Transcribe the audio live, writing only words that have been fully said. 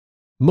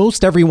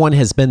Most everyone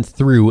has been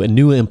through a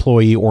new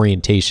employee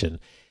orientation,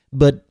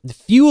 but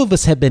few of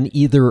us have been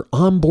either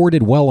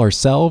onboarded well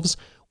ourselves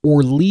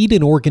or lead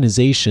in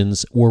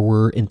organizations where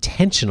we're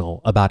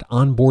intentional about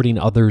onboarding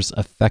others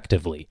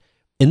effectively.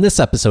 In this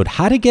episode,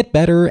 how to get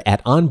better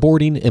at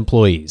onboarding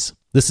employees.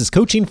 This is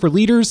Coaching for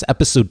Leaders,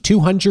 episode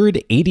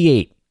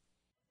 288.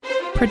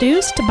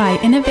 Produced by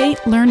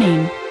Innovate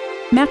Learning,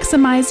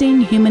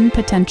 maximizing human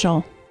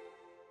potential.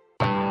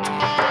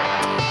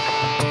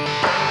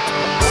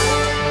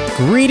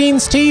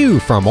 Greetings to you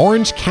from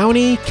Orange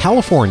County,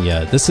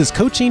 California. This is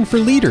Coaching for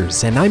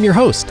Leaders, and I'm your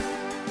host,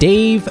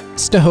 Dave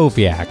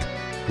Stachowiak.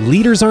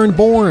 Leaders aren't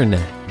born,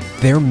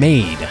 they're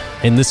made.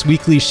 And this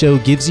weekly show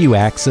gives you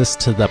access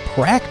to the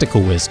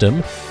practical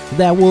wisdom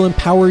that will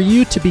empower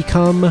you to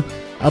become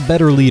a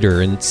better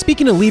leader. And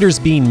speaking of leaders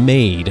being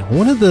made,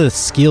 one of the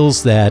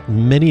skills that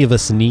many of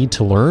us need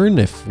to learn,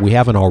 if we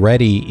haven't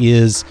already,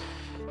 is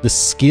the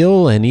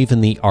skill and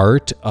even the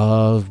art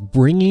of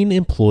bringing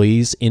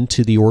employees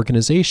into the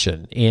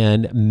organization.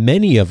 And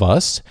many of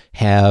us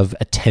have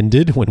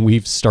attended, when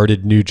we've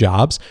started new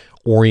jobs,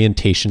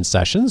 orientation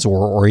sessions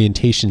or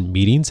orientation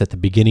meetings at the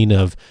beginning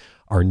of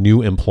our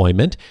new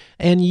employment.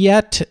 And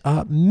yet,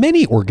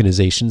 many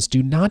organizations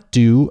do not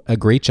do a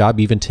great job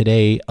even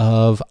today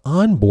of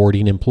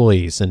onboarding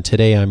employees. And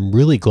today I'm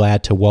really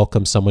glad to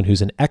welcome someone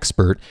who's an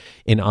expert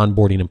in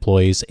onboarding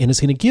employees and is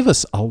going to give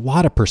us a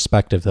lot of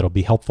perspective that'll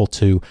be helpful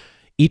to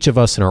each of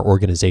us in our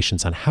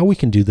organizations on how we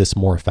can do this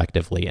more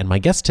effectively. And my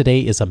guest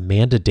today is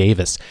Amanda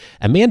Davis.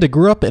 Amanda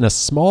grew up in a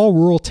small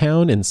rural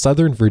town in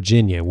Southern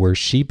Virginia, where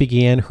she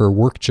began her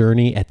work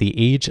journey at the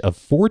age of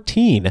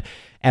 14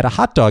 at a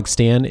hot dog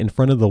stand in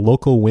front of the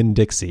local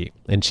Winn-Dixie.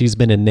 And she's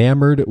been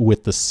enamored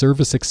with the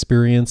service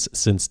experience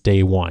since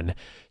day one.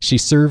 She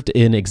served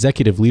in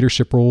executive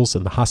leadership roles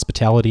in the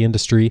hospitality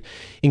industry,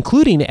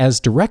 including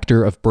as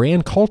director of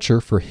brand culture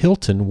for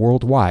Hilton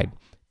Worldwide.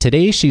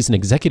 Today, she's an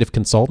executive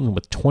consultant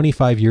with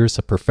 25 years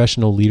of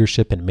professional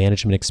leadership and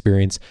management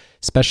experience,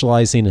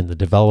 specializing in the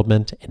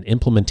development and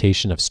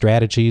implementation of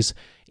strategies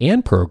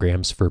and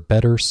programs for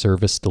better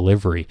service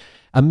delivery.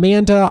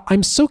 Amanda,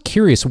 I'm so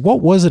curious, what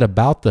was it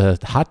about the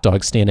hot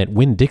dog stand at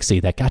Winn-Dixie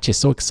that got you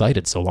so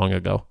excited so long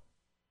ago?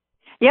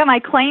 Yeah, my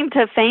claim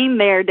to fame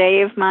there,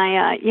 Dave,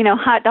 my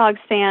hot dog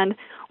stand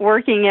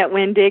working at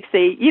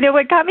Winn-Dixie.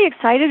 What got me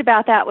excited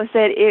about that was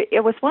that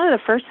it was one of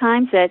the first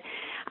times that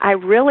I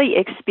really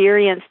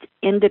experienced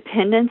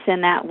independence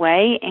in that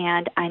way,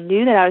 and I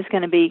knew that I was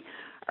going to be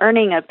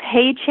earning a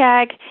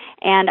paycheck,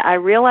 and I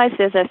realized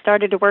as I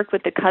started to work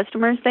with the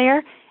customers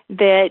there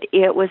that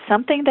it was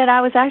something that I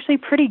was actually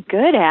pretty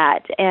good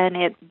at, and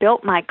it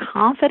built my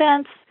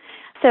confidence.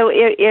 So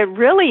it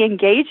really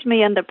engaged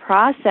me in the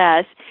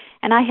process,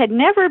 and I had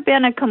never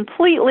been a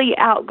completely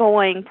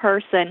outgoing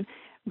person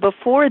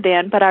before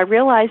then, but I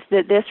realized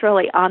that this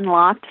really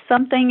unlocked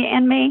something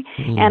in me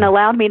and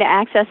allowed me to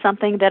access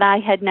something that I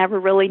had never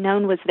really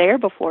known was there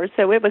before.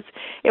 So it was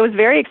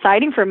very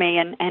exciting for me,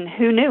 and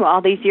who knew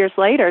all these years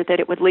later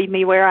that it would lead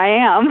me where I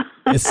am.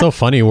 It's so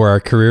funny where our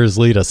careers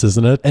lead us,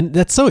 isn't it? And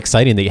that's so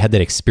exciting that you had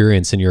that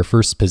experience in your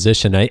first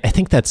position. I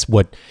think that's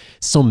what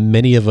so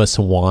many of us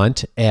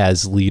want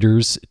as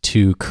leaders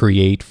to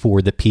create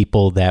for the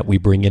people that we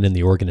bring in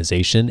the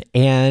organization.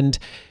 And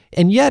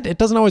yet, it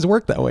doesn't always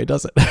work that way,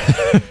 does it?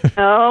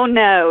 Oh,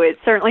 no, it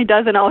certainly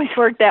doesn't always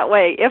work that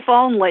way, if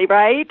only,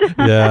 right?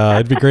 Yeah,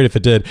 it'd be great if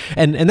it did.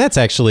 And that's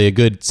actually a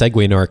good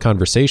segue into our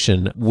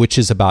conversation, which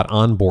is about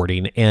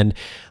onboarding. And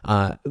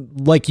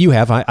like you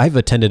have, I've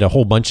attended a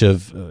whole bunch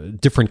of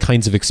different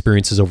kinds of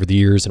experiences over the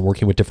years and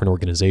working with different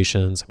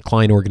organizations,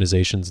 client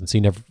organizations, and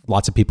seeing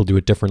lots of people do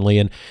it differently.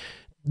 And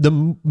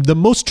the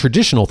most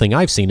traditional thing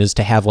I've seen is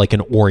to have like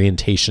an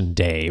orientation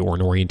day or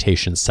an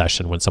orientation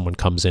session when someone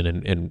comes in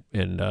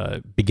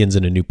and begins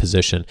in a new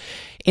position.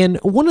 And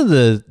one of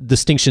the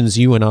distinctions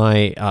you and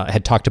I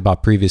had talked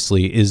about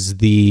previously is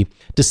the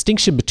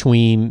distinction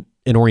between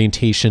an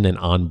orientation and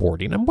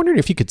onboarding. I'm wondering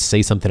if you could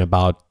say something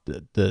about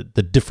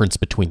the difference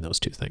between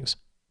those two things.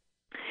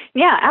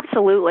 Yeah,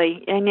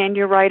 absolutely. And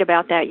you're right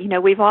about that.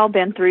 We've all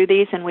been through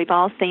these and we've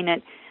all seen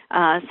it.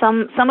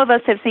 Some of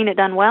us have seen it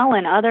done well,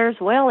 and others,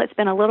 well, it's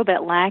been a little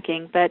bit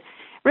lacking. But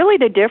really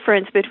the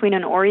difference between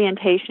an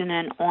orientation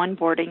and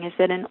onboarding is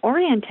that an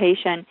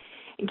orientation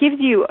gives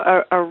you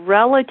a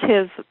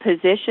relative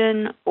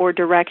position or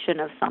direction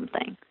of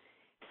something.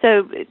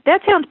 So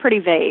that sounds pretty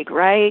vague,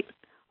 right?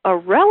 A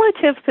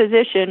relative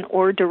position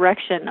or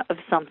direction of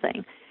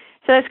something.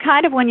 So it's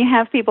kind of when you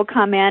have people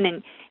come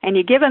in and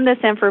you give them this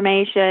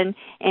information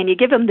and you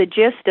give them the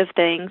gist of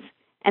things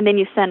and then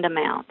you send them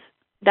out.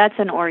 That's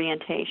an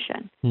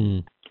orientation.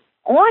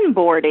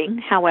 Onboarding,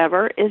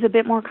 however, is a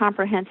bit more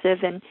comprehensive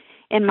and,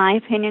 in my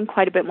opinion,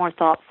 quite a bit more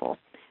thoughtful.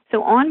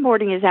 So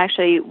onboarding is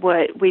actually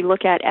what we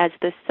look at as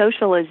the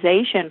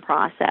socialization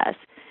process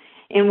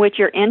in which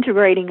you're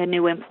integrating a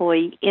new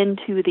employee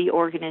into the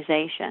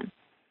organization.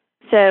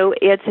 So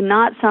it's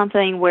not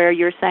something where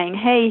you're saying,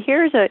 hey,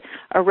 here's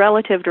a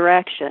relative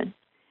direction,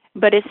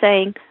 but it's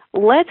saying,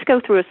 let's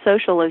go through a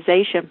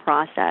socialization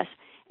process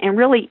and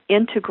really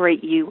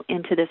integrate you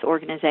into this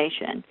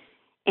organization.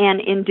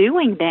 And in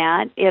doing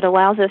that, it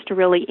allows us to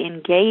really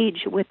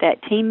engage with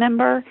that team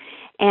member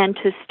and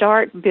to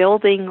start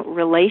building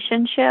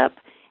relationship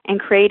and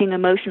creating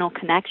emotional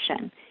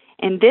connection.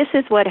 And this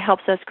is what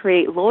helps us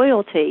create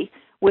loyalty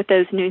with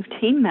those new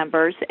team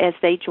members as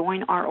they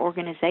join our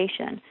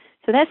organization.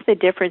 So that's the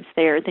difference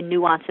there, the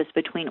nuances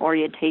between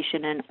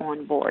orientation and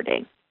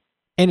onboarding.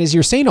 And as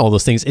you're saying all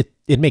those things,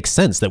 it makes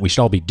sense that we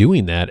should all be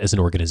doing that as an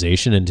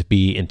organization and to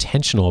be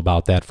intentional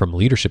about that from a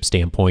leadership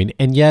standpoint.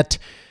 And yet,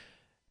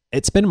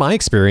 it's been my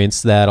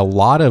experience that a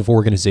lot of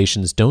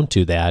organizations don't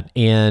do that.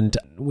 And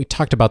we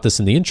talked about this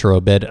in the intro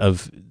a bit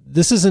of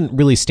this isn't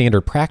really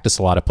standard practice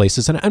a lot of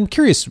places. And I'm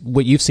curious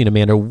what you've seen,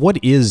 Amanda. What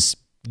is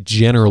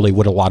generally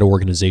what a lot of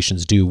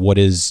organizations do? What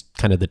is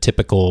kind of the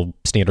typical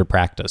standard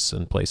practice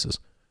in places?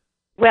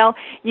 Well,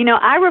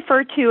 I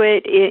refer to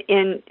it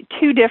in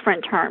two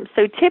different terms.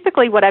 So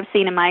typically what I've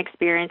seen in my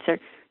experience are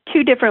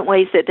two different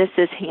ways that this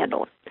is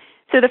handled.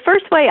 So the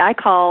first way I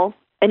call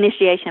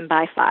initiation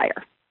by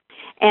fire.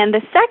 And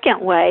the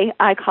second way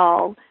I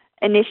call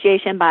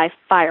initiation by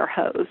fire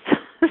hose.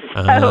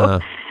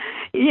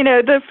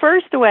 The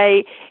first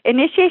way,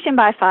 initiation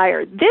by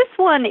fire, this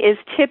one is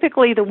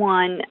typically the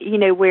one,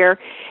 where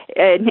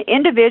an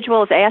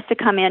individual is asked to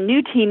come in,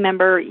 new team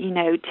member,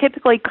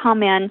 typically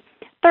come in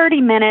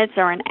 30 minutes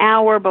or an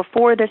hour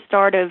before the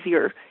start of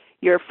your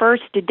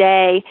first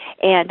day,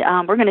 and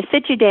we're going to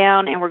sit you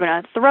down and we're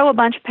going to throw a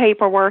bunch of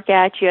paperwork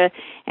at you,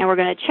 and we're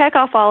going to check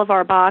off all of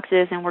our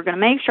boxes, and we're going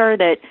to make sure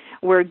that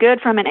we're good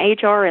from an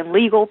HR and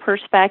legal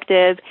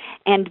perspective,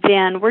 and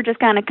then we're just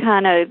going to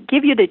kind of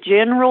give you the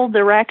general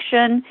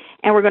direction,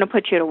 and we're going to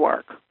put you to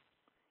work.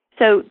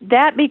 So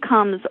that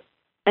becomes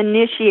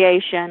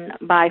initiation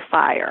by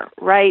fire,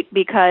 right?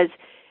 Because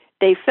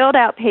they filled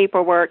out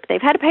paperwork,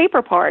 they've had a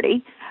paper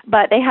party,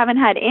 but they haven't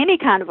had any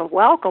kind of a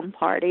welcome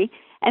party,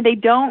 and they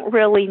don't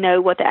really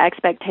know what the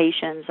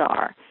expectations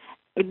are.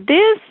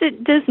 This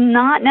does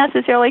not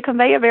necessarily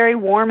convey a very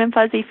warm and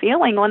fuzzy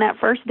feeling on that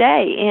first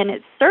day, and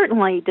it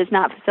certainly does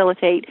not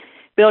facilitate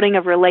building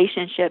of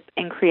relationship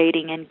and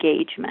creating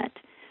engagement.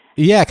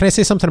 Yeah, can I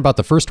say something about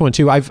the first one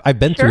too? I've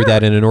been through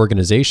that in an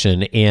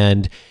organization,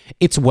 and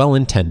it's well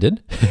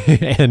intended,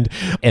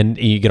 and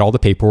you get all the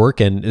paperwork.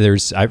 And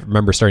I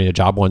remember starting a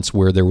job once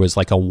where there was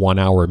like a 1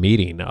 hour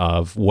meeting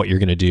of what you're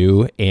going to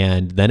do,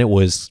 and then it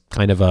was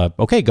kind of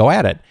okay, go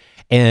at it.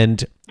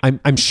 And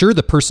I'm sure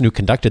the person who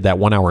conducted that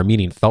 1 hour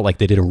meeting felt like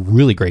they did a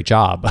really great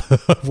job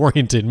of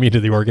orienting me to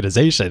the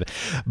organization,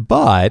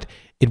 but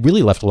it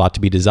really left a lot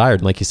to be desired.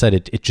 And like you said,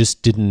 it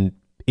just didn't.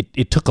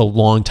 It took a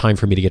long time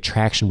for me to get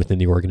traction within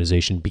the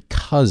organization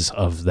because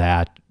of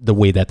that, the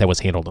way that was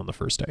handled on the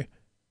first day.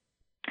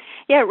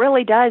 Yeah, it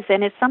really does.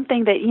 And it's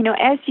something that,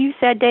 as you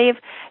said, Dave,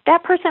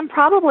 that person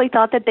probably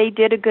thought that they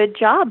did a good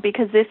job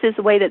because this is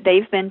the way that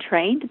they've been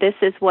trained. This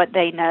is what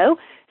they know.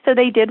 So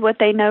they did what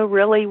they know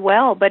really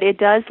well, but it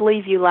does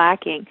leave you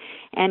lacking.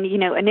 And,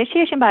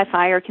 initiation by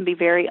fire can be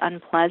very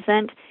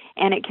unpleasant,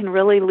 and it can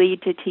really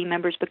lead to team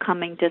members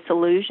becoming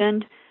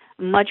disillusioned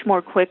much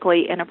more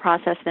quickly in a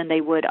process than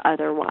they would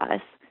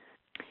otherwise.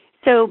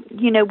 So,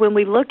 when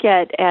we look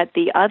at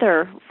the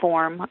other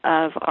form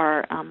of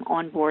our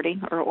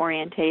onboarding or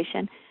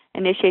orientation,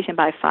 initiation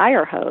by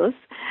fire hose,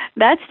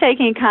 that's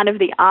taking kind of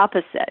the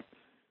opposite.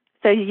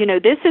 So,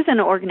 this is an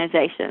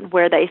organization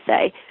where they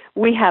say,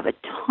 we have a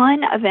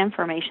ton of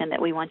information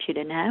that we want you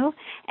to know,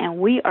 and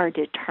we are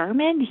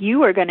determined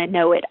you are going to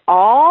know it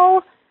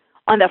all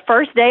on the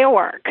first day of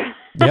work.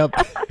 Yep.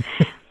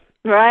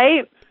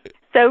 Right?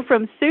 So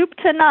from soup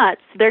to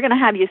nuts, they're going to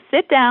have you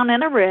sit down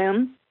in a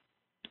room.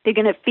 They're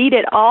going to feed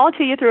it all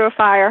to you through a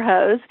fire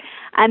hose.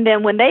 And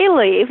then when they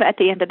leave at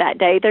the end of that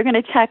day, they're going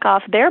to check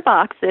off their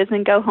boxes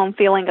and go home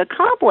feeling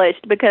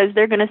accomplished because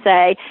they're going to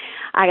say,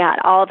 I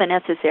got all the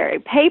necessary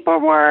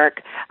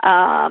paperwork.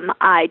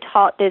 I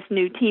taught this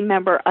new team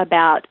member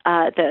about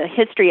the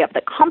history of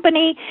the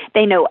company.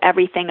 They know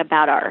everything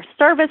about our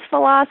service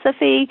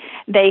philosophy.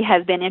 They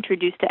have been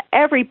introduced to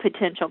every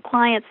potential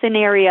client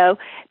scenario.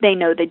 They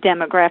know the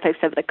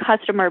demographics of the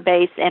customer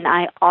base, and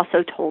I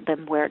also told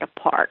them where to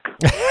park.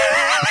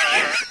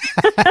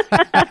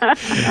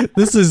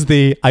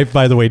 I've,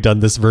 by the way,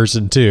 done this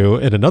version too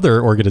in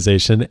another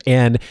organization.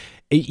 And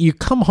you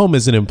come home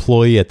as an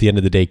employee at the end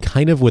of the day,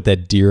 kind of with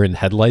that deer in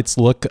headlights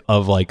look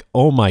of like,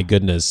 oh my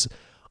goodness,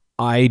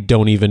 I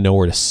don't even know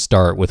where to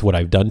start with what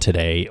I've done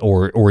today,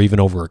 or even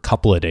over a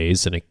couple of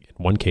days in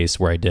one case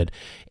where I did.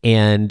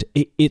 And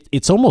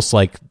it's almost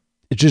like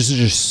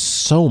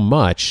just so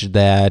much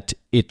that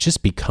it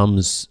just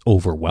becomes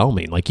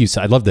overwhelming. Like you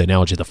said, I love the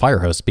analogy of the fire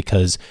hose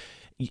because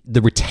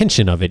the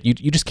retention of it,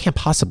 you just can't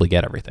possibly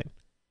get everything.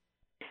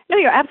 No,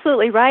 you're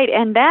absolutely right,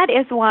 and that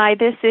is why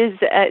this is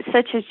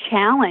such a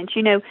challenge.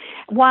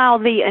 While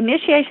the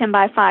initiation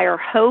by fire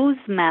hose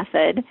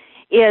method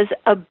is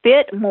a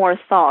bit more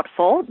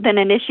thoughtful than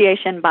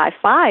initiation by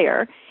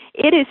fire,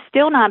 it is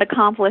still not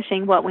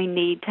accomplishing what we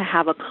need to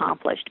have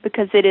accomplished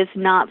because it is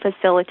not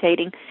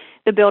facilitating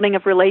the building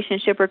of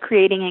relationship or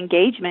creating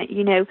engagement.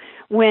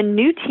 When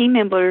new team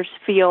members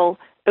feel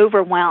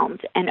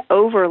overwhelmed and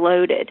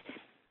overloaded,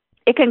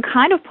 it can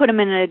kind of put them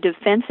in a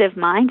defensive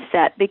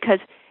mindset because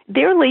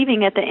they're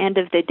leaving at the end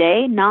of the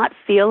day not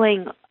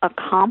feeling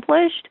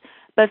accomplished,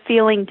 but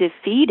feeling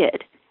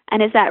defeated.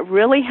 And is that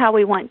really how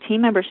we want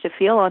team members to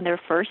feel on their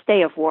first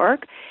day of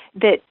work?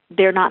 That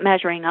they're not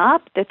measuring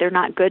up, that they're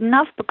not good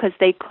enough because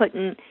they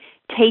couldn't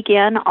take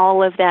in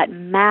all of that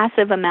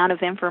massive amount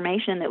of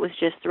information that was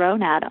just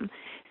thrown at them.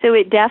 So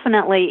it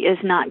definitely is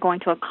not going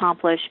to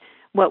accomplish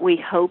what we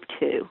hope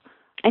to.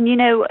 And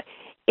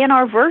in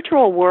our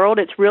virtual world,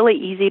 it's really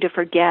easy to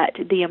forget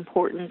the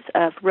importance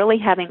of really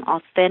having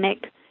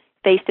authentic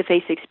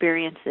face-to-face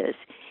experiences.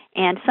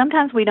 And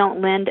sometimes we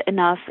don't lend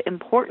enough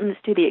importance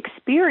to the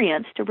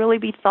experience to really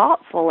be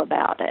thoughtful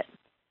about it.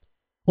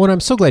 Well, and I'm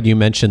so glad you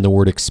mentioned the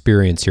word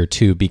experience here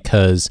too,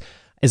 because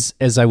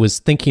as I was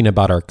thinking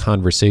about our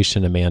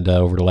conversation, Amanda,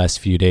 over the last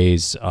few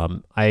days,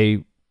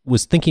 I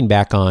was thinking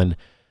back on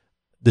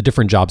the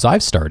different jobs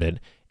I've started,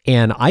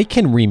 and I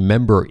can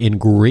remember in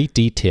great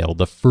detail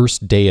the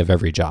first day of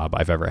every job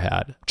I've ever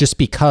had, just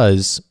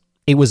because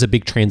it was a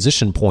big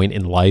transition point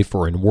in life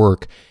or in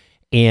work.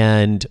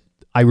 And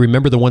I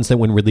remember the ones that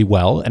went really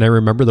well, and I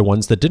remember the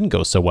ones that didn't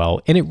go so well.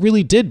 And it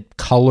really did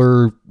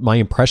color my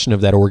impression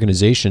of that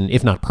organization,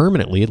 if not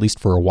permanently, at least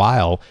for a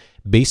while,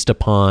 based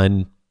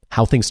upon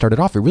how things started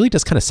off. It really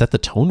does kind of set the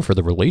tone for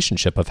the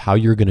relationship of how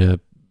you're going to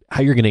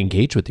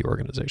engage with the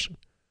organization.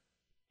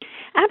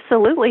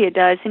 Absolutely, it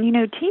does. And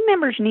team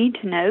members need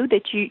to know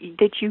that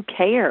you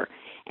care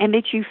and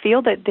that you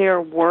feel that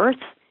they're worth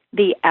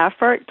the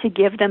effort to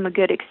give them a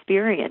good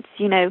experience.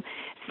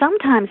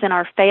 Sometimes in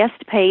our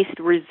fast-paced,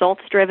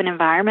 results-driven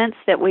environments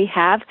that we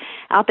have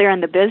out there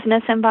in the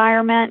business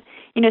environment,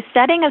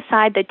 setting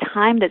aside the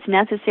time that's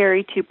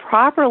necessary to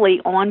properly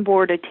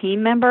onboard a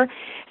team member,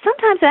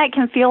 sometimes that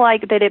can feel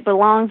like that it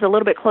belongs a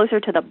little bit closer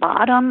to the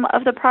bottom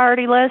of the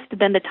priority list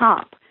than the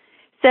top.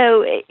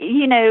 So,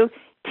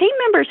 team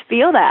members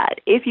feel that.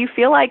 If you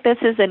feel like this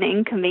is an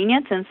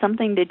inconvenience and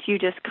something that you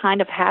just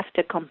kind of have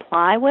to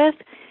comply with,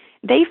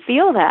 they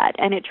feel that,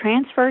 and it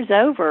transfers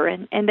over.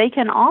 And they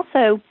can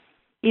also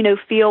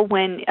feel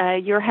when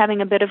you're having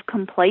a bit of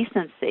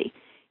complacency.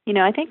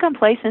 I think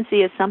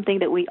complacency is something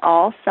that we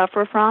all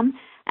suffer from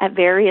at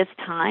various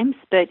times,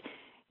 but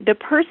the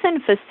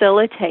person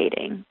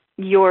facilitating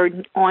your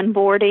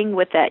onboarding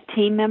with that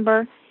team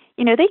member,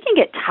 they can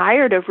get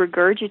tired of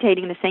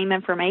regurgitating the same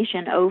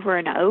information over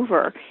and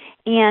over.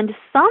 And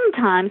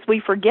sometimes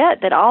we forget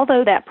that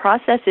although that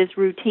process is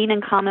routine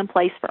and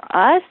commonplace for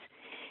us,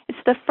 it's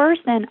the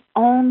first and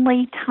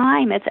only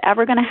time it's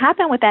ever going to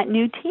happen with that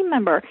new team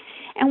member.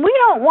 And we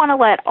don't want to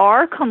let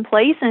our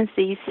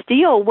complacency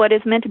steal what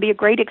is meant to be a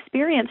great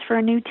experience for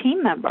a new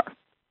team member.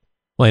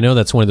 Well, I know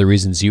that's one of the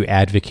reasons you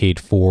advocate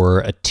for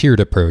a tiered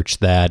approach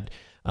that,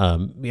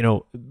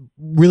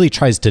 really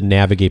tries to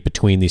navigate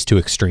between these two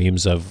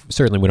extremes of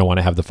certainly we don't want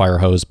to have the fire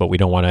hose, but we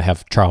don't want to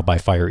have trial by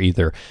fire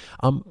either.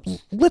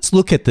 Let's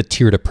look at the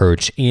tiered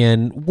approach,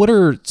 and what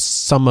are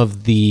some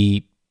of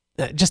the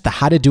just the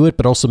how to do it,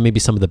 but also maybe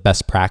some of the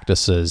best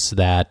practices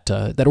that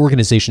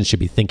organizations should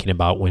be thinking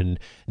about when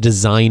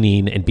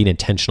designing and being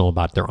intentional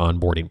about their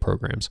onboarding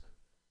programs.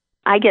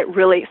 I get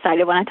really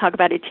excited when I talk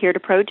about a tiered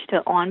approach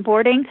to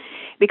onboarding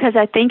because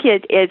I think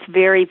it is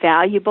very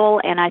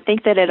valuable, and I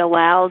think that it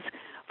allows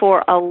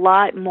for a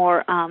lot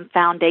more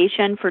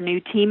foundation for new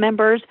team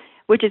members,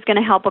 which is going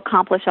to help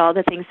accomplish all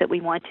the things that we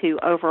want to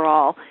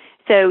overall.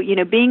 So,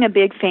 being a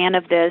big fan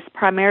of this,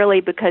 primarily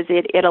because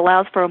it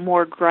allows for a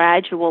more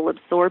gradual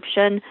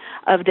absorption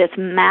of this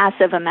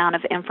massive amount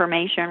of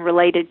information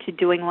related to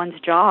doing one's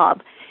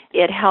job.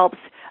 It helps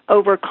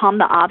overcome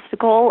the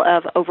obstacle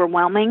of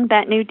overwhelming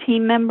that new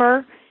team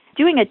member.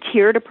 Doing a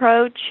tiered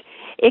approach,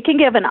 it can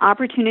give an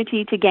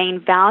opportunity to gain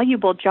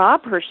valuable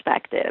job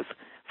perspective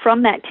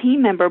from that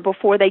team member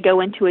before they go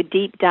into a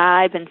deep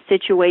dive and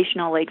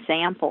situational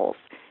examples.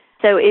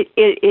 So it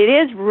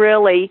is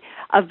really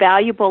a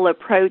valuable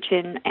approach,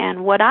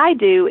 and what I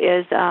do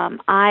is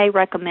I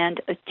recommend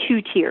a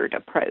two-tiered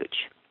approach.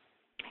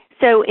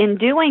 So in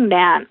doing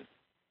that,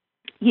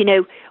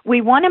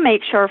 we want to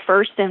make sure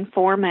first and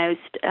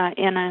foremost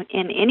in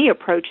any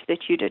approach that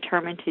you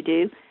determine to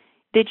do,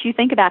 that you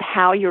think about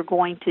how you're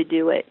going to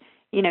do it.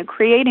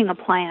 Creating a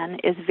plan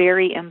is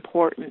very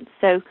important.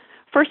 So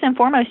first and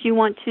foremost, you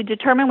want to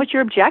determine what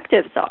your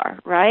objectives are,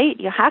 right?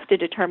 You have to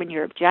determine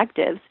your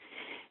objectives.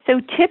 So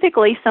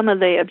typically some of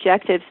the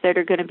objectives that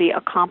are going to be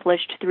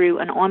accomplished through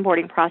an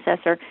onboarding process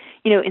are,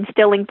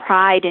 instilling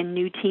pride in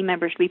new team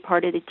members to be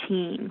part of the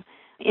team,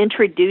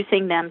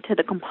 introducing them to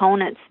the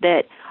components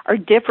that are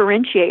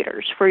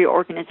differentiators for your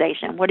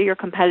organization. What are your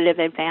competitive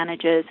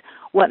advantages?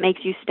 What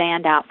makes you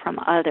stand out from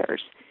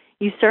others?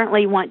 You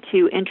certainly want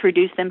to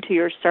introduce them to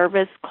your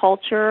service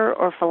culture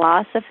or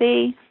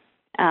philosophy,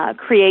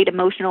 create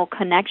emotional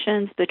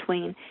connections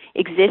between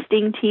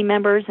existing team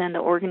members and the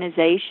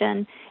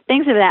organization,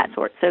 things of that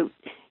sort. So,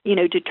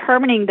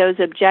 determining those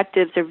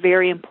objectives are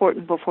very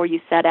important before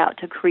you set out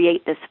to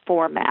create this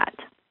format.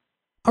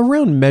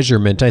 Around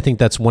measurement, I think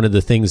that's one of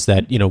the things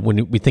that,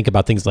 when we think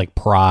about things like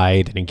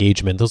pride and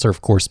engagement, those are,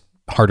 of course,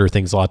 harder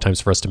things a lot of times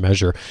for us to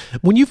measure.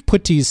 When you've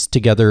put these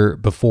together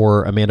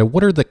before, Amanda,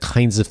 what are the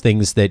kinds of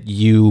things that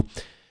you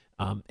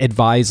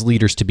advise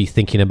leaders to be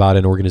thinking about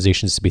and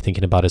organizations to be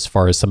thinking about as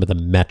far as some of the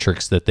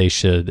metrics that they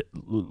should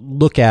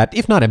look at,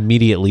 if not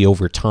immediately,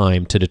 over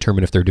time, to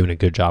determine if they're doing a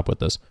good job with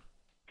this?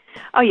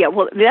 Oh, yeah.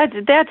 Well,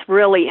 that's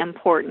really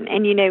important.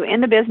 And,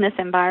 in the business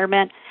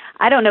environment,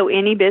 I don't know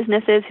any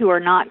businesses who are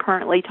not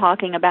currently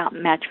talking about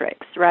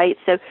metrics, right?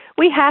 So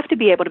we have to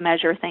be able to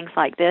measure things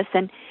like this.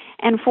 And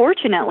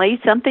fortunately,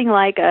 something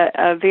like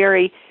a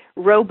very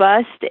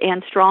robust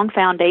and strong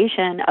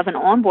foundation of an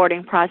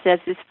onboarding process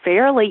is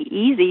fairly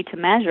easy to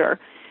measure.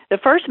 The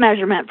first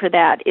measurement for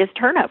that is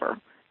turnover.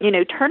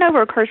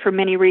 Turnover occurs for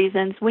many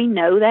reasons. We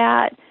know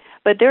that.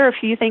 But there are a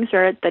few things that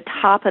are at the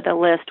top of the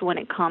list when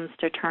it comes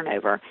to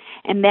turnover.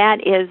 And that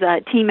is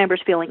team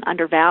members feeling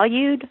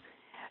undervalued,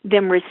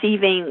 them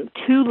receiving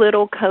too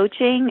little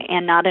coaching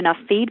and not enough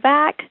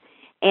feedback,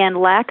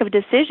 and lack of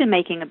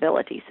decision-making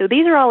ability. So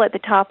these are all at the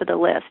top of the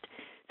list.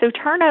 So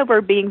turnover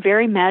being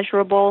very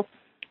measurable,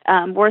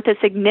 worth a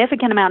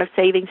significant amount of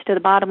savings to the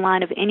bottom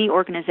line of any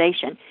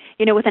organization.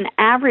 With an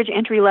average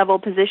entry-level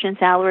position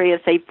salary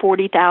of, say,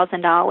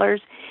 $40,000,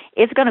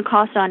 it's going to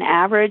cost on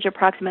average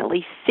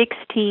approximately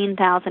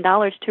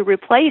 $16,000 to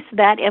replace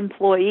that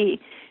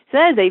employee. So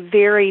that is a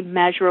very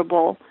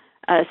measurable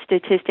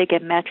statistic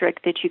and metric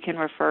that you can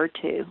refer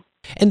to.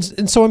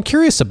 And so I'm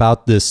curious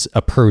about this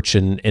approach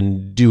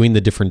and doing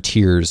the different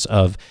tiers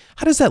of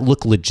how does that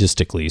look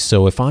logistically?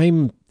 So if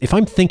I'm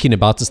thinking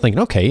about this,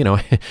 thinking, okay,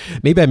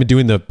 maybe I've been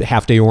doing the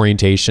half-day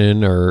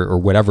orientation or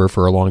whatever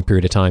for a long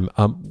period of time.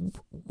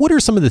 What are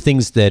some of the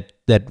things that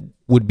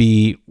would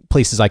be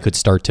places I could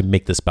start to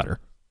make this better?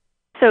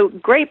 So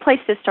great place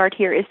to start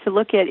here is to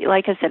look at,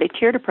 like I said, a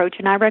tiered approach,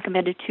 and I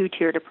recommend a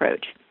two-tiered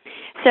approach.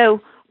 So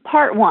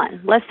part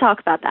one, let's talk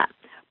about that.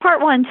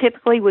 Part one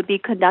typically would be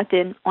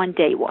conducted on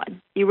day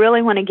one. You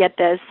really want to get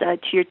this to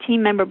your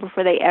team member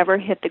before they ever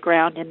hit the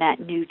ground in that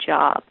new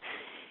job.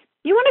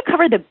 You want to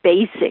cover the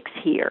basics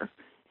here.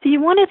 So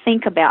you want to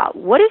think about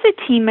what does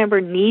a team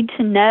member need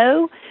to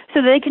know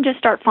so that they can just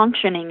start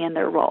functioning in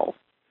their role.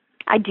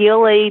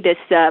 Ideally, this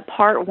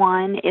part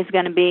one is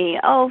going to be,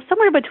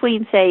 somewhere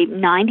between, say,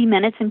 90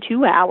 minutes and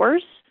 2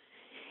 hours.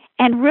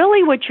 And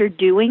really what you're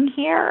doing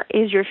here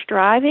is you're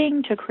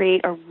striving to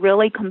create a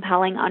really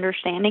compelling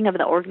understanding of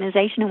the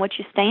organization and what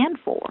you stand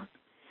for.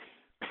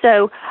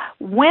 So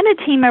when a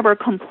team member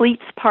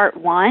completes part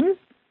one,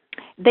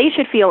 they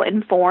should feel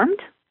informed,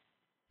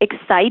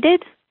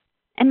 excited,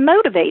 and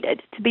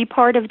motivated to be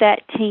part of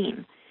that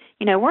team.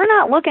 We're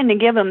not looking to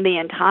give them the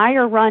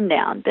entire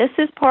rundown. This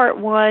is part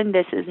one.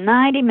 This is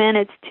 90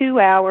 minutes, 2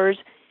 hours.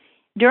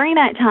 During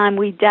that time,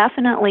 we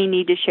definitely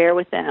need to share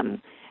with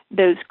them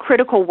those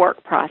critical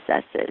work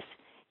processes.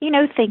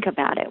 Think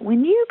about it.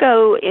 When you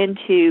go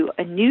into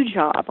a new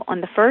job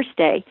on the first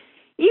day,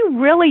 you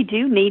really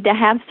do need to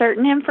have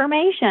certain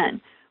information.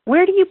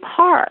 Where do you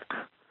park?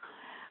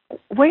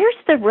 Where's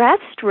the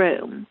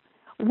restroom?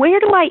 Where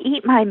do I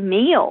eat my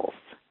meals?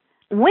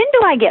 When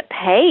do I get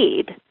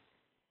paid?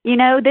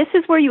 This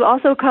is where you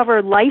also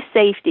cover life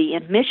safety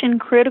and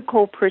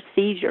mission-critical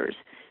procedures.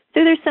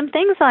 So there's some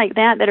things like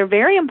that are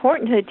very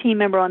important to a team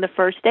member on the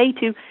first day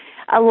to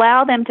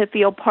allow them to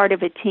feel part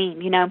of a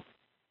team.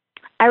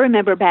 I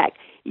remember back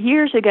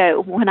years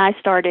ago when I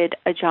started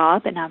a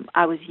job, and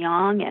I was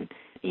young, and,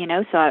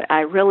 so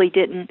I really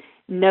didn't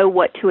know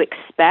what to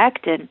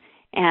expect,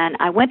 and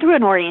I went through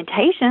an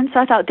orientation, so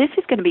I thought, this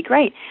is going to be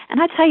great.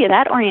 And I tell you,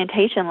 that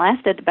orientation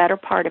lasted the better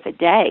part of a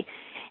day.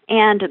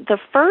 And the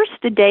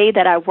first day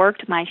that I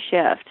worked my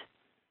shift,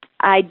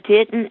 I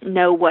didn't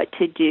know what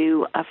to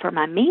do for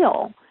my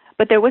meal.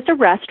 But there was a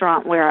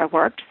restaurant where I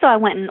worked, so I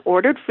went and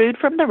ordered food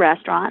from the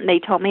restaurant, and they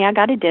told me I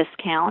got a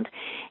discount.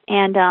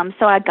 And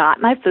so I got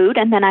my food,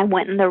 and then I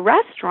went in the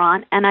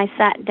restaurant, and I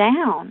sat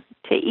down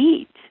to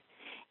eat.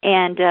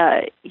 And,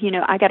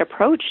 I got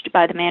approached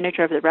by the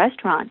manager of the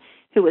restaurant,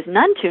 who was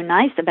none too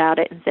nice about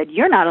it, and said,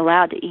 "You're not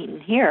allowed to eat in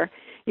here.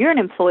 You're an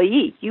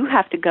employee. You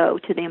have to go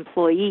to the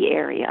employee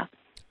area."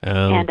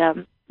 Oh.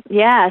 And,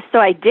 so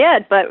I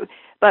did,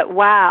 but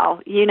wow,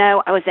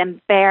 I was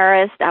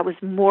embarrassed. I was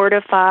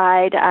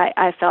mortified.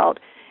 I felt,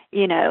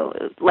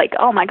 like,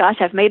 oh my gosh,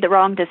 I've made the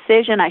wrong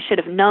decision. I should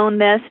have known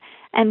this.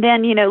 And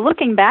then,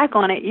 looking back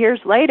on it years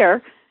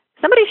later,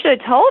 somebody should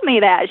have told me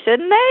that,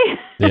 shouldn't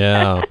they?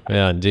 Yeah,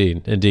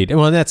 indeed. And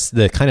well, that's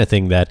the kind of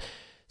thing that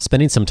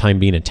spending some time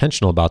being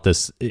intentional about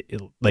this,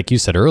 like you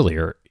said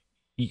earlier,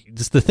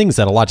 it's the things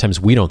that a lot of times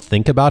we don't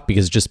think about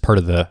because it's just part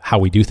of how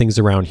we do things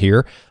around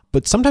here.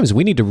 But sometimes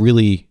we need to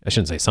really, I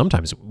shouldn't say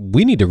sometimes,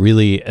 we need to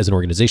really, as an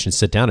organization,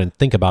 sit down and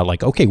think about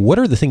like, okay, what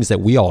are the things that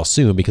we all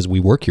assume because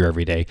we work here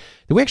every day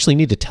that we actually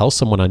need to tell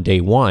someone on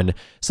day one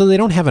so they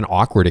don't have an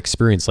awkward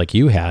experience like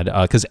you had?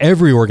 Because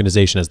every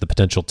organization has the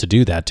potential to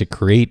do that, to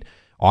create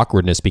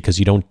awkwardness because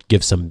you don't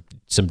give some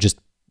just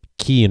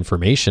key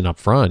information up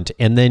front.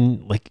 And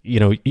then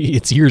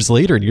it's years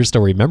later and you're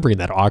still remembering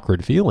that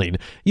awkward feeling.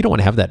 You don't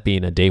want to have that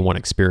being a day one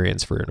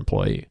experience for an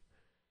employee.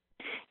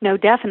 No,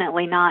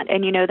 definitely not.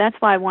 And, that's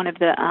why one of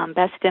the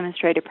best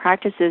demonstrated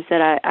practices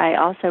that I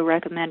also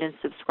recommend and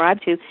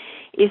subscribe to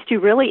is to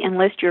really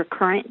enlist your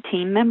current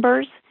team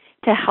members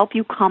to help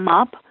you come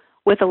up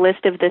with a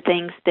list of the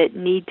things that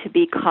need to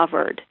be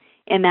covered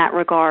in that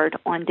regard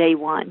on day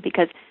one,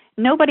 because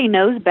nobody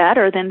knows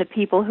better than the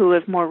people who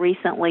have more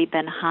recently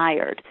been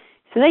hired.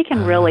 So they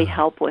can really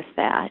help with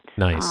that.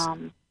 Nice.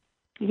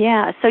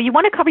 Yeah, so you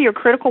want to cover your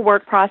critical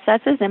work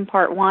processes in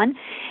part one,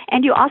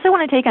 and you also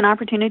want to take an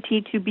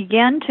opportunity to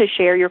begin to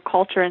share your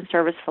culture and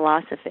service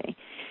philosophy.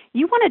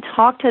 You want to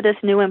talk to this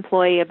new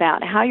employee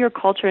about how your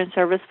culture and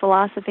service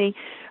philosophy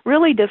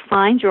really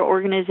defines your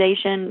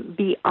organization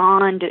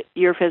beyond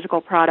your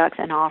physical products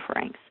and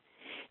offerings.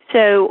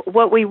 So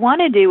what we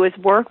want to do is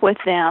work with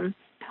them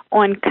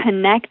on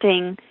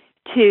connecting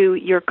to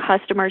your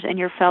customers and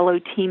your fellow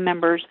team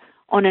members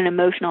on an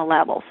emotional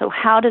level. So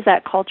how does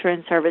that culture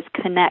and service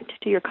connect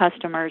to your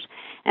customers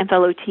and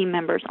fellow team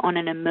members on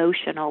an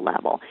emotional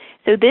level?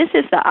 So this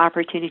is the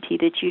opportunity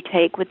that you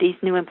take with these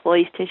new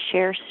employees to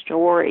share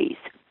stories,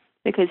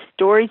 because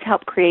stories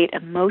help create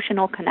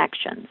emotional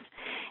connections.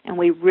 And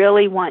we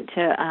really want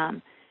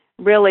to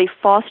really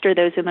foster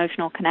those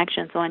emotional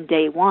connections on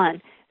day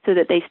one so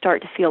that they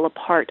start to feel a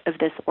part of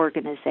this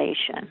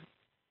organization.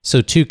 So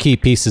 2 key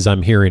pieces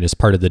I'm hearing as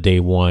part of the day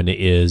one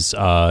is,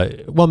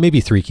 maybe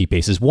 3 key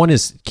pieces. One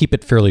is keep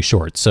it fairly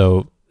short.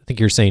 So I think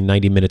you're saying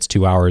 90 minutes,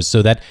 2 hours.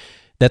 So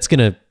that's going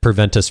to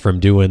prevent us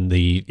from doing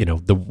the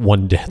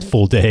one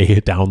full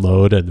day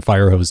download and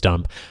fire hose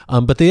dump.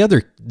 But the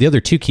other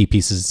 2 key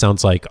pieces, it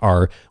sounds like,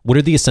 are what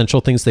are the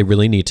essential things they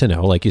really need to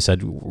know? Like you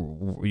said,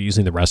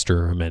 using the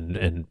restroom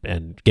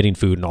and getting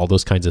food and all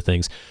those kinds of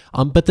things.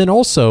 But then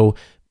also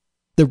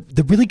the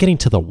really getting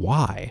to the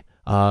why.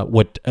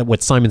 What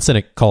Simon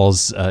Sinek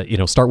calls,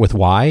 start with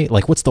why.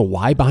 Like, what's the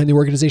why behind the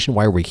organization?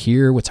 Why are we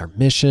here? What's our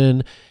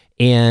mission?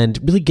 And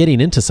really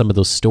getting into some of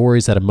those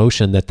stories, that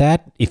emotion,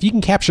 that if you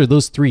can capture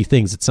those 3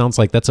 things, it sounds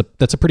like that's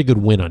a pretty good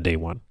win on day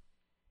one.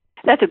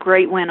 That's a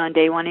great win on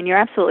day one, and you're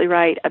absolutely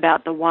right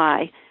about the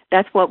why.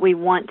 That's what we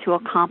want to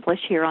accomplish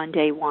here on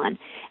day one.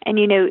 And,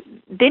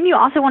 then you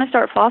also want to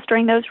start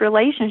fostering those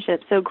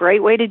relationships. So a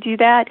great way to do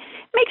that,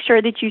 make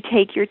sure that you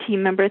take your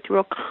team member through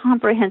a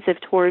comprehensive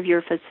tour of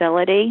your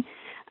facility,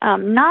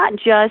 not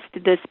just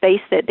the space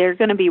that they're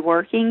going to be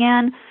working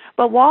in,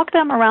 but walk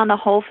them around the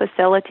whole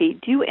facility.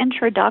 Do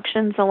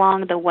introductions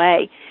along the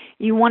way.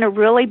 You want to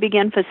really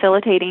begin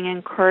facilitating and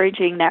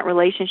encouraging that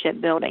relationship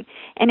building.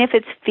 And if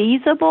it's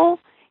feasible,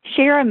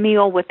 share a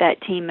meal with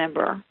that team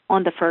member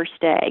on the first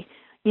day.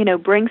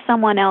 Bring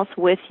someone else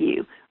with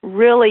you.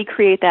 Really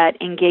create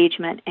that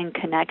engagement and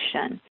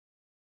connection.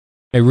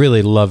 I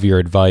really love your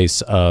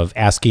advice of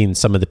asking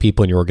some of the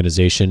people in your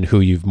organization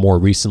who you've more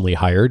recently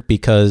hired,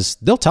 because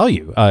they'll tell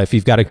you, if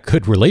you've got a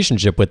good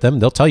relationship with them,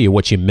 they'll tell you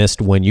what you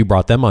missed when you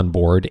brought them on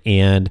board.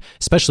 And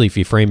especially if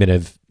you frame it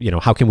of,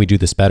 how can we do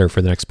this better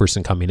for the next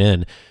person coming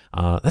in?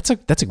 That's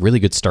a really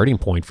good starting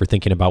point for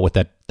thinking about what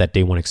that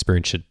day one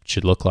experience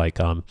should look like.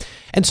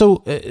 And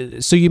so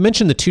you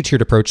mentioned the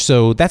 2-tiered approach.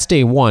 So that's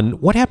day one.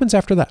 What happens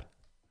after that?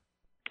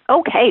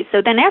 Okay,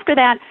 so then after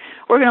that,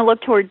 we're going to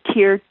look toward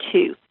tier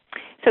 2.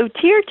 So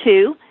tier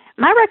 2,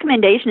 my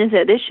recommendation is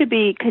that this should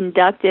be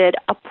conducted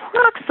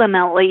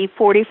approximately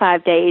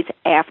 45 days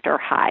after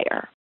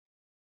hire.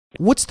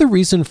 What's the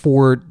reason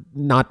for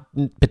not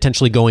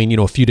potentially going,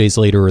 a few days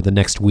later or the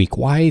next week?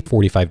 Why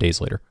 45 days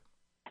later?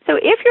 So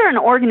if you're an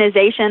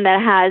organization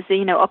that has,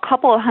 a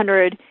couple of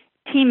hundred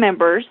team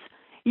members,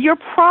 you're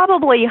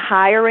probably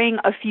hiring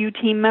a few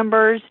team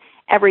members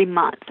every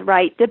month,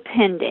 right,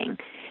 depending.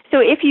 So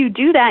if you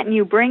do that and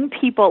you bring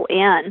people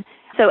in,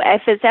 so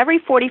if it's every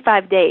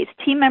 45 days,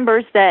 team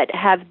members that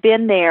have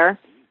been there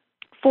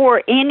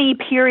for any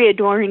period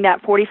during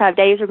that 45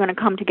 days are going to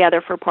come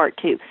together for part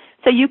 2.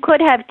 So you could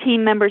have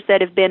team members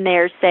that have been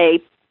there, say,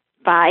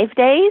 5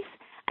 days,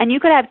 and you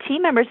could have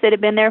team members that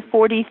have been there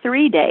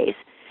 43 days.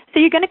 So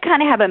you're going to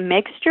kind of have a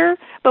mixture,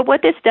 but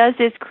what this does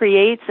is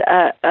creates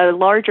a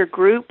larger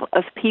group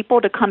of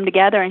people to come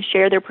together and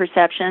share their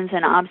perceptions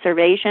and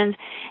observations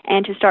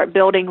and to start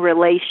building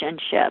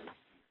relationship.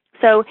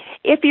 So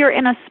if you're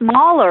in a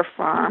smaller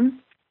firm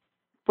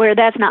where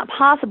that's not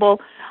possible,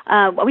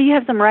 we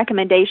have some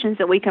recommendations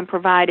that we can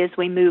provide as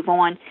we move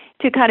on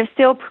to kind of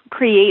still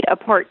create a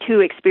part 2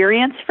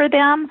 experience for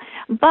them,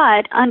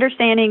 but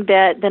understanding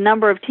that the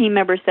number of team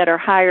members that are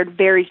hired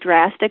varies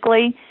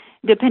drastically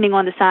depending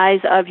on the size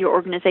of your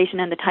organization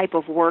and the type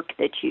of work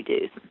that you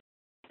do.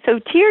 So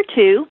tier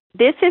 2,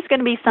 this is going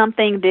to be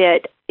something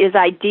that is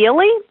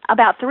ideally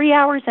about 3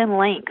 hours in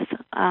length.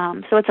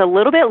 So it's a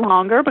little bit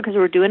longer because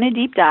we're doing a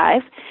deep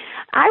dive.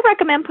 I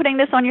recommend putting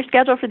this on your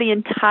schedule for the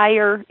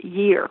entire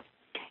year.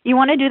 You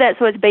want to do that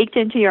so it's baked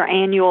into your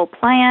annual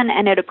plan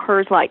and it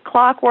occurs like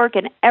clockwork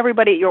and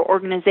everybody at your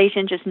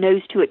organization just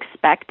knows to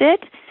expect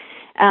it.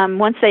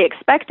 Once they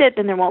expect it,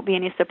 then there won't be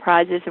any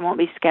surprises. There won't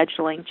be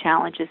scheduling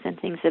challenges and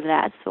things of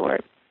that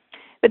sort.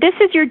 But this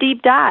is your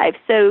deep dive.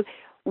 So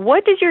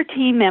what does your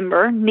team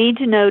member need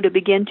to know to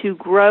begin to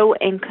grow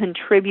and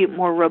contribute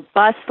more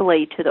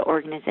robustly to the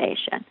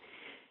organization?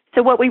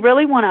 So what we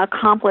really want to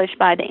accomplish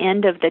by the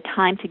end of the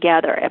time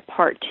together at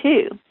part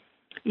 2,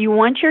 you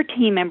want your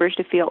team members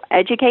to feel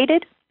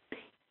educated,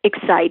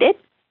 excited,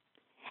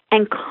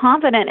 and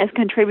confident as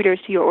contributors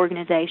to your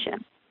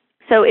organization.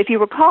 So if you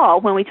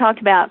recall, when we talked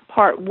about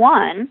part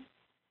 1,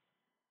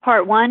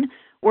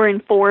 we're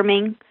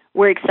informing,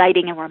 we're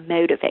exciting, and we're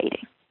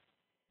motivating.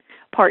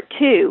 Part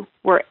 2,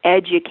 we're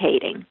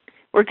educating.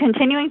 We're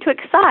continuing to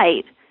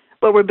excite,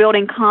 but we're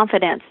building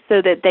confidence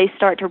so that they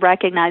start to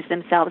recognize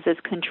themselves as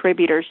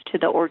contributors to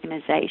the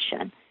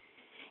organization.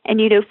 And,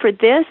 for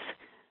this,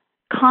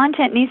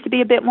 content needs to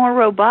be a bit more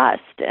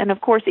robust. And, of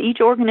course, each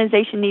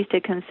organization needs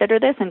to consider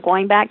this. And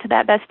going back to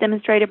that best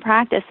demonstrated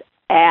practice,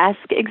 ask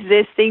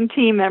existing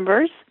team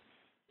members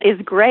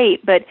is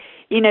great. But,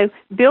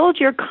 build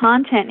your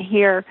content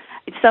here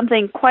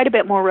something quite a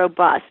bit more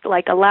robust,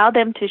 like allow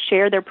them to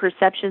share their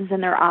perceptions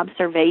and their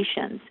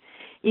observations.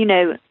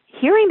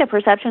 Hearing the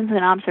perceptions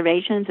and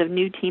observations of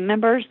new team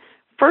members,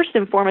 first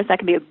and foremost, that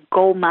can be a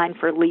gold mine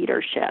for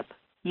leadership,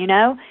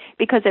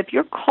 because if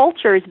your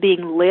culture is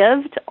being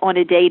lived on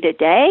a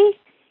day-to-day,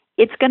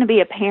 it's going to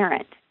be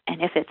apparent.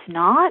 And if it's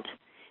not,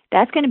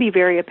 that's going to be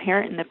very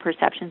apparent in the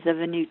perceptions of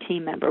a new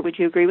team member. Would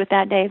you agree with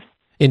that, Dave?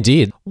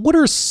 Indeed. What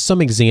are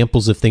some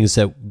examples of things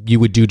that you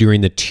would do during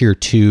the Tier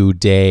 2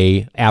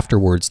 day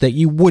afterwards that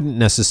you wouldn't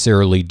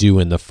necessarily do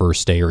in the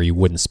first day or you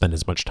wouldn't spend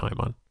as much time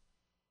on?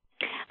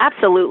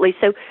 Absolutely.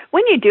 So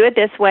when you do it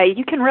this way,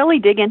 you can really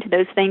dig into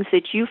those things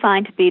that you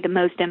find to be the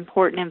most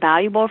important and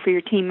valuable for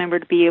your team member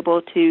to be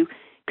able to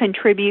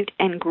contribute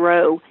and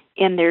grow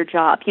in their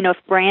job. If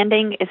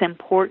branding is an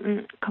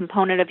important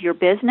component of your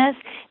business,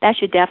 that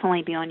should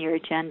definitely be on your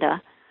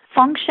agenda.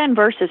 Function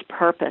versus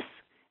purpose.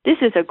 This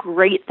is a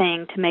great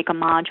thing to make a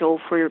module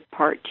for your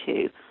part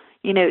 2.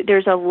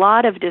 There's a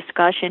lot of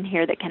discussion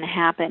here that can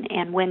happen,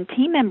 and when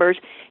team members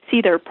see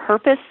their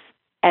purpose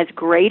as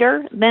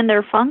greater than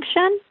their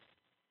function,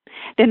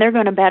 then they're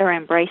going to better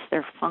embrace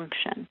their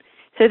function.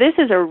 So this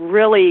is a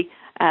really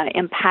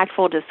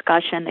impactful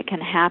discussion that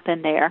can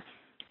happen there.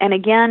 And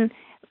again,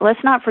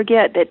 let's not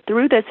forget that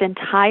through this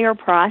entire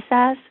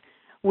process,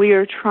 we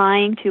are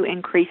trying to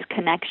increase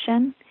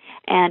connection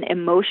and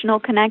emotional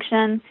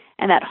connection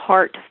and that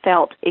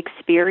heartfelt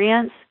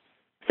experience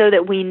so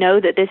that we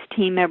know that this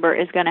team member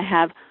is going to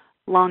have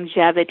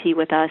longevity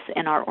with us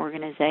in our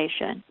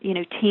organization.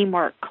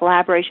 Teamwork,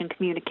 collaboration,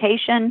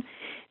 communication,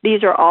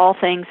 these are all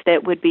things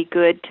that would be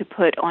good to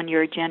put on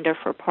your agenda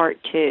for part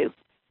 2.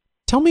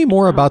 Tell me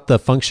more about the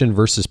function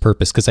versus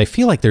purpose, because I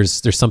feel like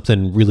there's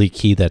something really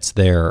key that's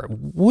there.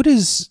 How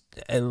does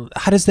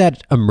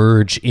that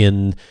emerge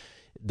in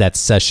that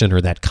session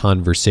or that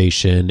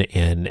conversation,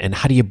 and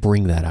how do you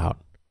bring that out?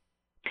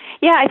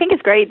 Yeah, I think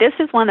it's great. This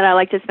is one that I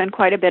like to spend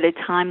quite a bit of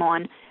time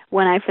on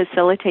when I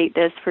facilitate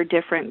this for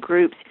different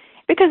groups,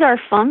 because our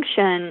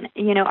function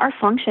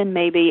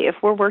may be, if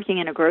we're working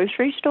in a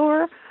grocery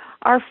store,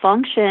 our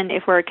function,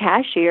 if we're a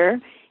cashier,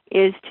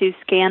 is to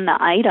scan the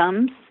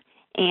items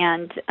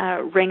and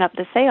ring up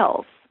the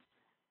sales.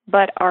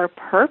 But our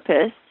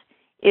purpose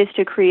is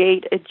to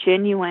create a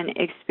genuine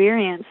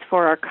experience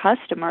for our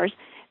customers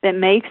that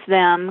makes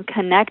them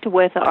connect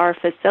with our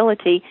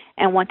facility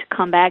and want to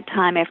come back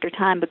time after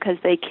time because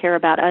they care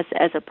about us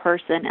as a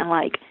person and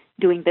like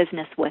doing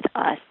business with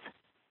us.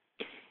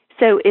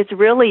 So it's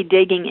really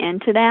digging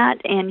into that.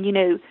 And,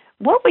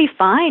 what we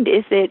find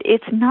is that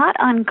it's not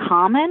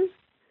uncommon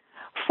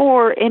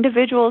for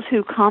individuals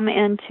who come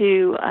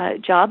into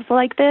jobs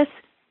like this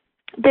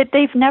that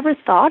they've never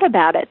thought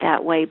about it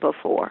that way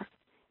before,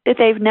 that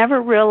they've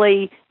never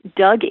really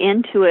dug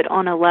into it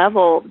on a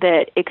level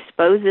that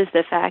exposes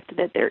the fact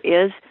that there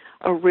is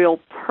a real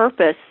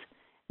purpose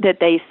that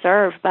they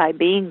serve by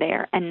being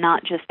there and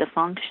not just a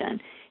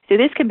function. So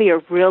this can be a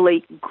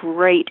really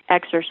great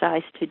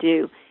exercise to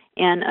do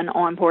in an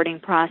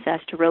onboarding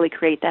process to really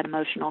create that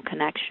emotional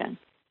connection.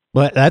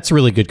 Well, that's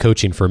really good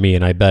coaching for me.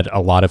 And I bet a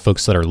lot of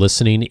folks that are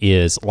listening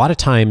is a lot of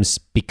times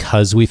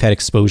because we've had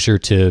exposure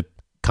to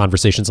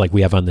conversations like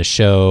we have on the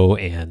show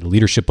and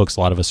leadership books a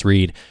lot of us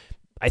read,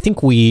 I think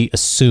I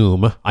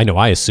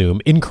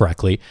assume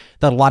incorrectly,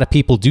 that a lot of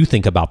people do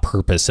think about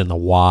purpose and the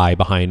why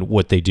behind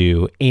what they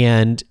do.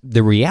 And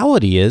the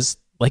reality is,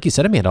 like you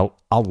said, Amanda,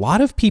 a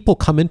lot of people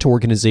come into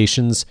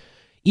organizations,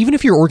 even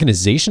if your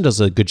organization does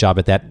a good job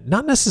at that,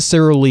 not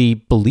necessarily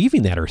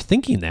believing that or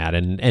thinking that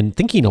and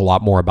thinking a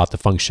lot more about the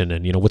function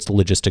and, what's the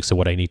logistics of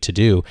what I need to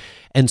do.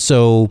 And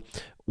so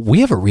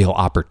we have a real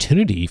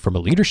opportunity from a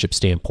leadership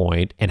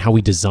standpoint and how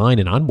we design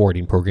an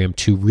onboarding program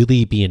to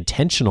really be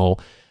intentional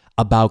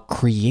about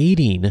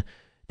creating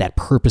that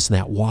purpose and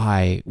that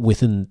why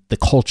within the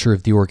culture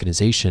of the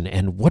organization.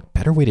 And what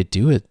better way to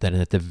do it than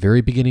at the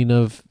very beginning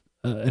of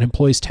an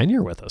employee's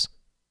tenure with us?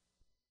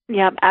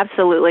 Yeah,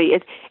 absolutely.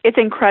 It's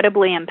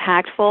incredibly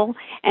impactful,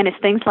 and it's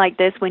things like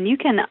this when you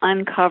can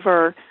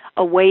uncover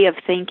a way of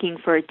thinking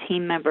for a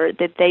team member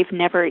that they've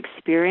never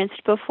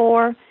experienced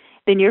before,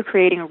 then you're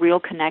creating a real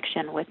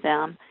connection with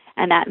them.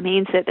 And that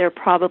means that they're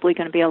probably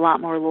going to be a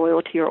lot more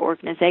loyal to your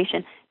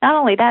organization. Not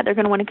only that, they're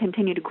going to want to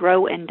continue to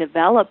grow and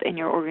develop in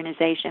your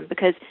organization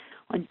because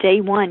on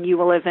day one, you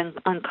will have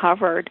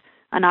uncovered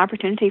an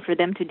opportunity for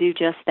them to do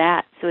just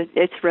that. So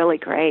it's really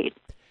great.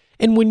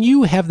 And when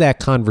you have that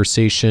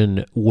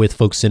conversation with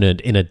folks in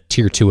a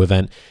Tier 2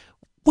 event,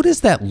 what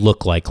does that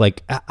look like?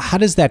 Like, how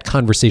does that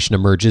conversation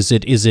emerge? Is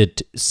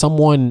it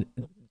someone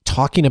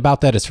talking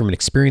about that as from an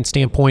experience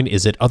standpoint?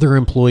 Is it other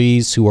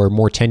employees who are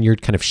more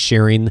tenured kind of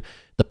sharing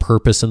the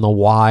purpose and the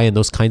why and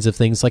those kinds of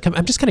things? Like,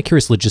 I'm just kind of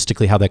curious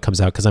logistically how that comes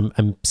out, because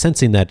I'm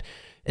sensing that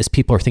as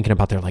people are thinking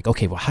about, they're like,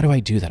 okay, well, how do I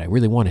do that? I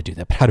really want to do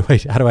that, but how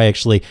do I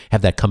actually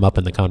have that come up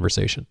in the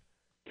conversation?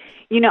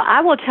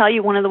 I will tell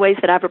you one of the ways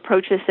that I've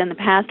approached this in the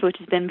past, which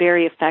has been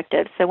very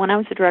effective. So when I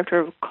was the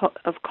director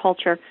of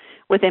culture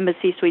with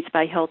Embassy Suites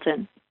by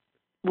Hilton,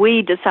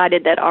 we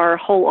decided that our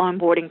whole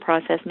onboarding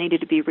process needed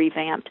to be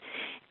revamped.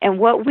 And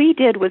what we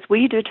did was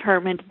we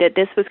determined that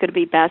this was going to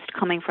be best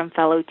coming from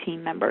fellow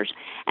team members.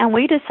 And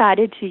we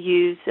decided to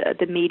use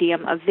the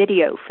medium of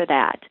video for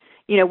that.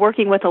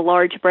 Working with a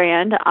large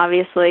brand,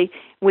 obviously,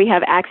 we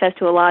have access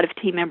to a lot of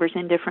team members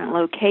in different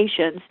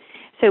locations.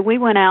 So we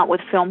went out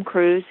with film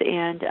crews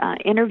and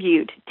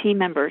interviewed team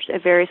members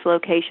at various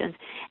locations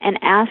and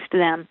asked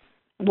them,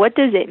 what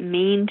does it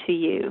mean to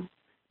you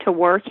to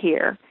work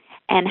here?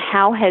 And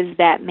how has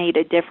that made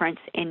a difference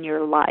in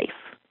your life?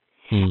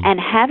 And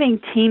having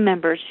team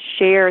members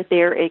share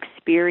their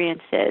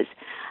experiences.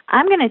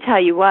 I'm going to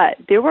tell you what,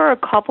 there were a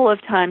couple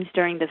of times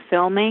during the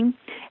filming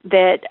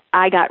that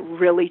I got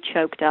really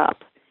choked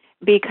up,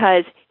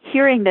 because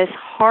hearing this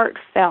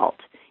heartfelt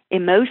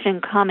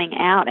emotion coming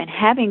out and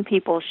having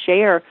people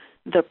share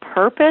the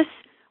purpose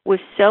was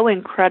so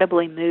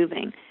incredibly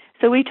moving.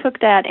 So we took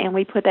that and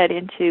we put that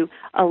into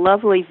a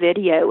lovely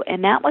video,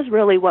 and that was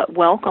really what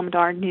welcomed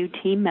our new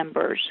team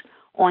members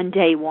on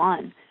day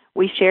one.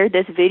 We shared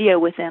this video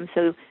with them,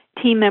 so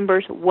team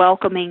members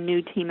welcoming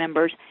new team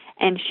members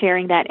and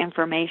sharing that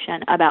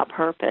information about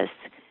purpose.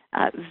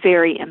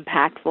 Very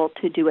impactful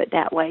to do it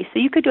that way. So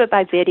you could do it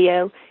by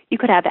video. You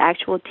could have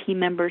actual team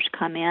members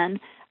come in.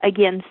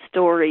 Again,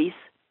 stories.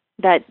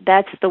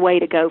 That's the way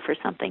to go for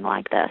something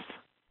like this.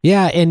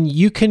 Yeah, and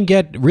you can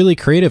get really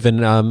creative,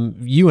 and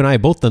you and I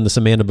both done this,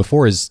 Amanda,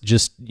 before, is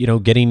just,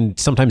 getting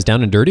sometimes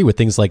down and dirty with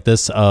things like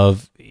this.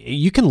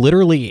 You can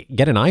literally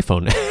get an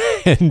iPhone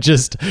and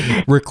just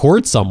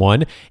record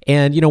someone,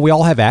 and, we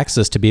all have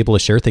access to be able to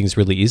share things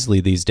really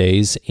easily these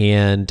days,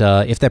 and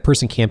if that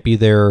person can't be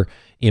there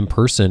in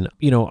person,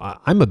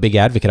 I'm a big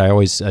advocate. I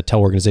always tell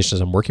organizations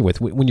I'm working with,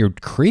 when you're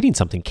creating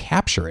something,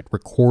 capture it,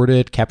 record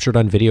it, capture it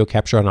on video,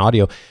 capture it on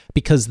audio,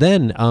 because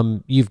then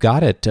you've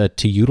got it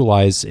to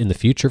utilize in the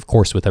future, of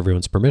course, with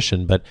everyone's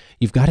permission, but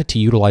you've got it to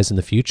utilize in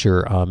the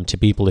future to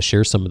be able to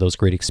share some of those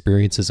great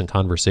experiences and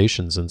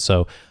conversations. And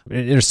so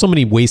there's so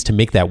many ways to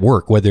make that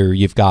work, whether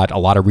you've got a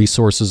lot of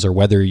resources or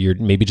whether you're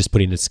maybe just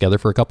putting it together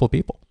for a couple of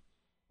people.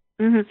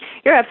 Mm-hmm.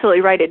 You're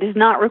absolutely right. It does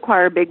not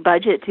require a big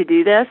budget to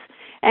do this.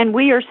 And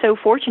we are so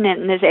fortunate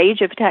in this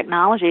age of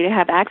technology to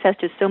have access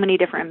to so many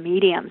different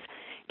mediums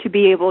to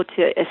be able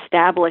to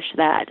establish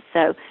that.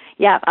 So,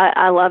 yeah,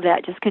 I love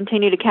that. Just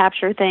continue to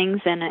capture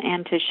things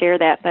and to share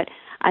that. But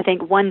I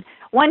think one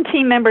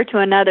team member to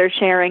another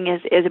sharing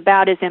is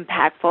about as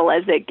impactful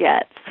as it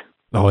gets.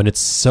 Oh, and it's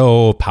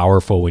so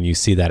powerful when you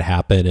see that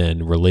happen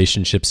and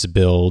relationships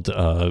build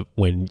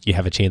when you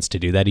have a chance to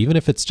do that. Even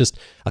if it's just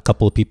a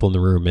couple of people in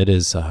the room, it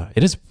is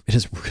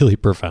really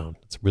profound.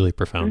 It's really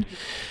profound.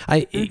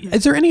 Mm-hmm.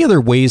 Is there any other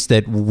ways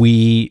that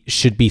we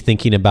should be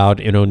thinking about,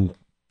 in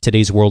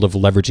today's world of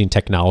leveraging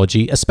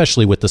technology,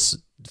 especially with the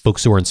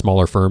folks who are in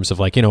smaller firms, of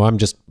like,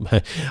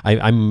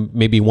 I'm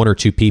maybe one or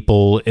two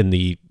people in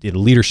the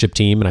leadership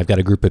team, and I've got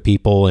a group of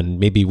people, and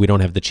maybe we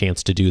don't have the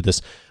chance to do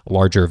this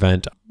larger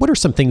event. What are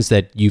some things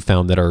that you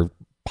found that are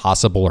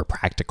possible or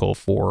practical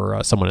for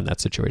someone in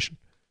that situation?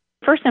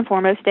 First and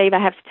foremost, Dave, I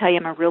have to tell you,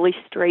 I'm a really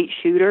straight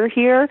shooter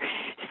here.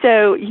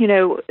 So,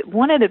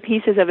 one of the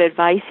pieces of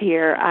advice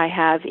here I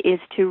have is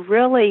to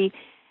really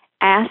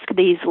ask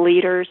these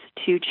leaders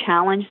to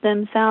challenge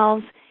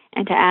themselves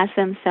and to ask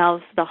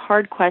themselves the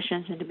hard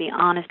questions and to be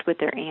honest with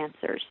their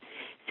answers.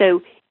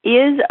 So,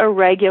 is a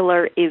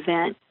regular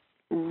event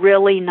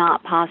really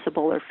not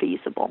possible or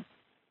feasible?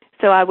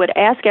 So I would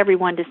ask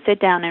everyone to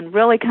sit down and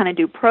really kind of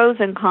do pros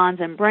and cons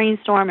and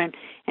brainstorm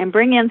and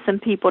bring in some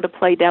people to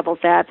play devil's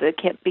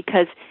advocate,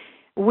 because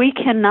we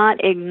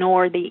cannot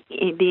ignore the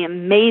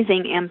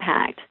amazing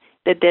impact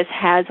that this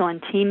has on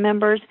team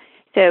members.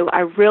 So I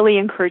really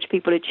encourage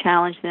people to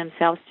challenge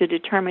themselves to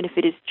determine if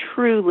it is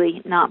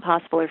truly not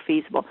possible or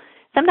feasible.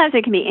 Sometimes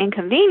it can be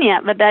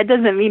inconvenient, but that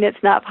doesn't mean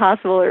it's not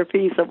possible or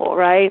feasible,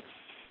 right?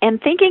 And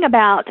thinking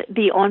about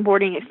the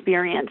onboarding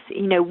experience,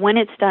 when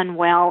it's done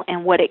well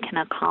and what it can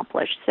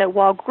accomplish. So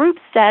while group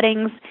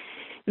settings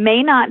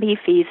may not be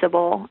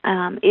feasible,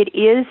 it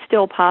is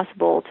still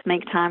possible to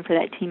make time for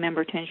that team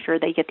member to ensure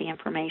they get the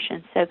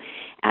information. So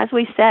as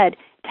we said,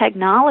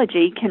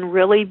 technology can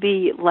really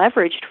be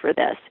leveraged for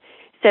this.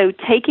 So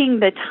taking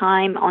the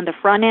time on the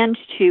front end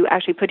to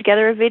actually put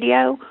together a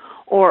video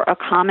or a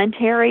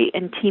commentary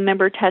and team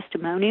member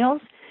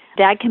testimonials,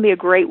 that can be a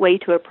great way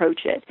to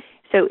approach it.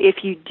 So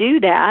if you do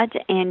that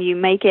and you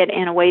make it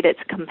in a way that's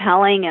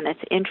compelling and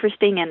it's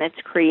interesting and it's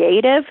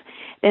creative,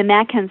 then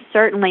that can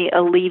certainly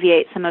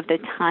alleviate some of the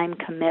time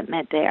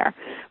commitment there.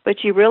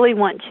 But you really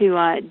want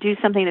to do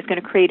something that's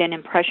going to create an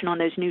impression on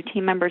those new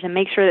team members and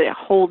make sure that it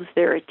holds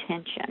their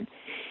attention.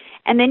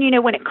 And then,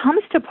 when it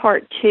comes to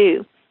part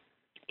 2,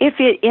 if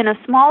in a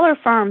smaller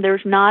firm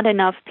there's not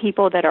enough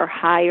people that are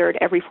hired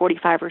every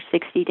 45 or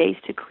 60 days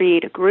to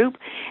create a group,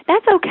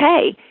 that's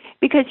okay.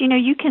 Because,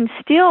 you can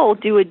still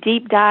do a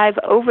deep dive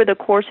over the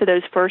course of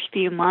those first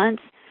few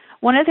months.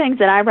 One of the things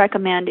that I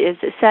recommend is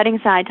setting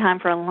aside time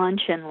for a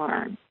lunch and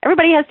learn.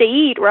 Everybody has to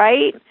eat,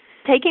 right?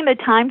 Taking the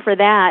time for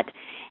that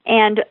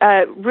and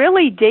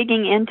really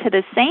digging into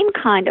the same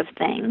kind of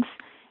things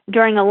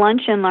during a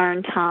lunch and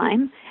learn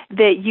time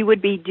that you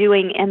would be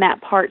doing in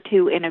that part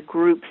 2 in a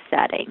group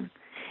setting.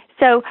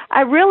 So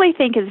I really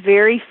think it's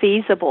very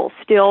feasible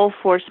still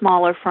for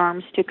smaller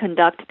firms to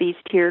conduct these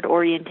tiered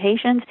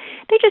orientations.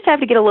 They just have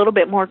to get a little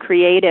bit more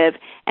creative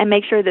and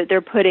make sure that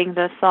they're putting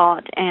the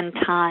thought and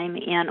time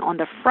in on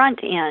the front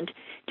end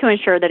to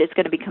ensure that it's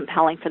going to be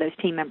compelling for those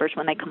team members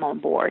when they come on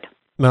board.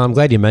 Well, I'm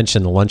glad you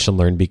mentioned the lunch and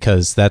learn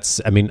because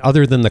that's,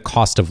 other than the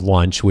cost of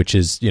lunch, which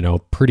is,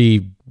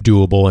 pretty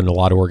doable in a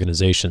lot of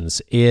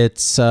organizations,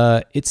 it's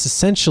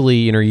essentially,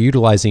 you're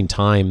utilizing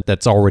time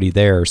that's already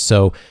there.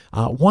 So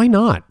why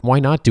not? Why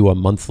not do a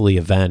monthly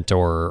event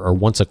or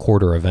once a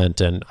quarter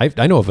event? And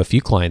I know of a few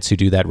clients who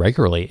do that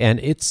regularly, and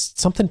it's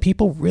something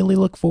people really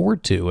look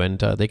forward to, and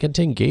they get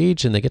to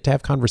engage and they get to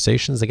have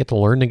conversations, they get to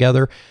learn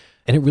together.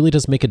 And it really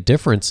does make a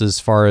difference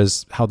as far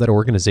as how that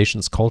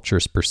organization's culture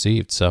is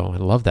perceived. So I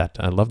love that.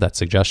 I love that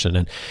suggestion.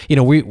 And,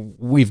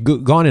 we've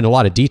gone in a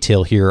lot of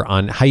detail here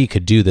on how you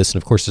could do this.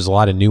 And of course, there's a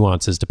lot of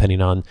nuances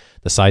depending on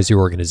the size of your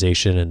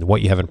organization and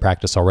what you have in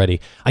practice already.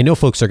 I know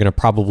folks are going to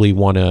probably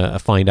want to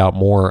find out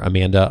more,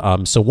 Amanda.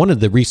 So one of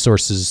the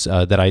resources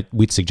that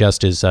we'd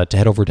suggest is to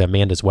head over to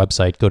Amanda's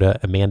website. Go to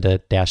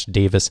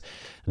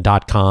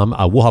amanda-davis.com.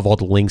 We'll have all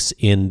the links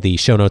in the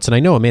show notes. And I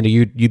know, Amanda,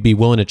 you'd be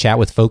willing to chat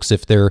with folks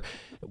if they're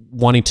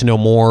wanting to know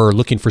more or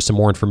looking for some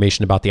more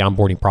information about the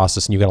onboarding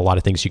process, and you've got a lot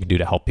of things you can do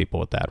to help people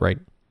with that, right?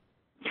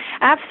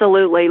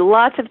 Absolutely.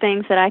 Lots of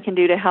things that I can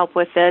do to help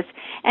with this.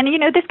 And,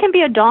 this can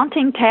be a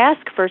daunting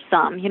task for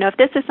some. If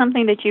this is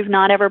something that you've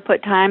not ever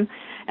put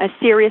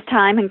serious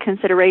time and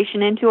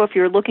consideration into, if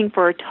you're looking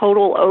for a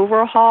total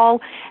overhaul,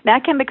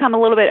 that can become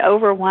a little bit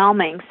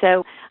overwhelming.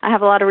 So I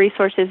have a lot of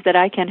resources that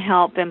I can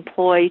help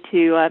employ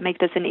to make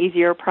this an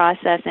easier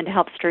process and to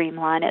help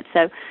streamline it.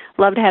 So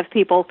love to have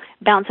people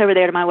bounce over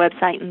there to my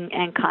website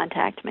and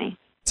contact me.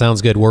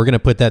 Sounds good. We're going to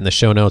put that in the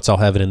show notes. I'll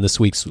have it in this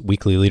week's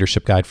weekly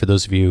leadership guide for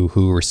those of you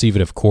who receive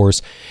it, of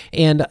course.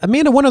 And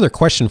Amanda, one other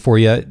question for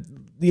you.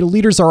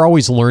 Leaders are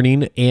always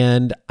learning,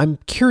 and I'm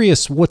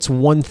curious, what's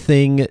one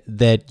thing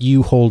that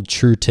you hold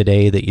true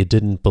today that you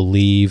didn't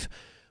believe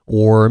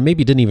or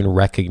maybe didn't even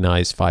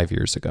recognize 5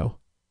 years ago?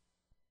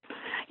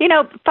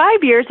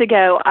 5 years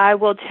ago, I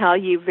will tell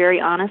you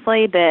very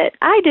honestly that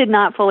I did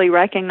not fully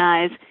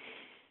recognize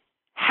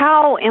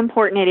how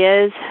important it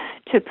is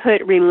to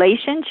put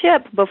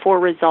relationship before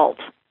result.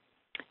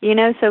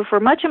 So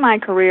for much of my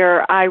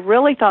career, I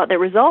really thought that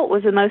result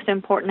was the most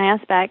important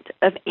aspect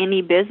of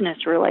any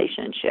business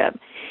relationship.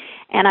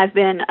 And I've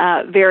been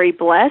very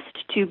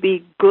blessed to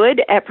be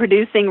good at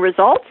producing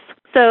results.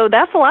 So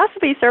that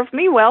philosophy served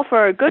me well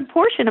for a good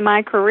portion of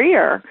my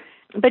career.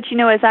 But,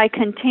 as I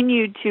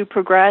continued to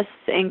progress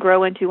and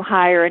grow into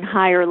higher and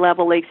higher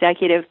level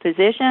executive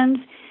positions,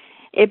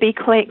 it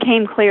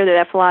became clear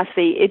that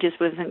philosophy, it just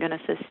wasn't going to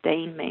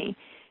sustain me.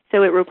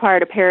 So it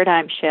required a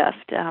paradigm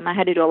shift. I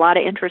had to do a lot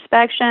of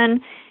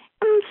introspection,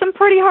 some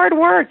pretty hard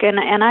work.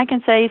 And I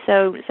can say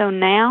so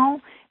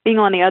now, being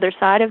on the other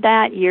side of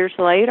that years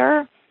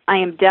later, I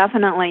am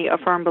definitely a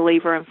firm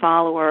believer and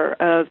follower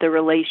of the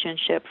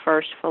relationship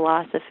first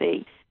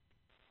philosophy.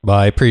 Well,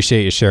 I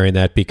appreciate you sharing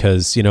that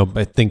because,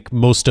 I think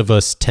most of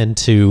us tend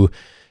to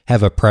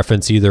have a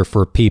preference either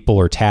for people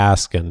or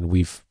task, and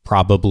we've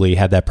probably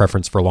had that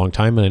preference for a long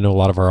time. And I know a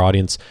lot of our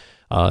audience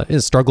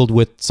has struggled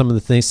with some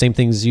of the same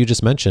things you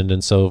just mentioned.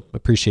 And so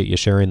appreciate you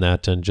sharing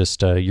that and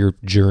just your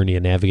journey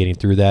and navigating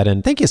through that.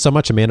 And thank you so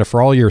much, Amanda,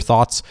 for all your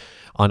thoughts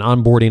on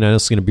onboarding. I know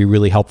it's going to be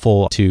really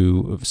helpful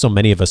to so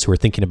many of us who are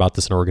thinking about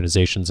this in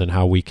organizations and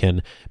how we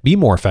can be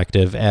more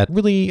effective at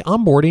really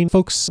onboarding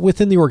folks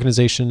within the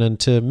organization and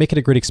to make it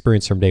a great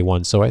experience from day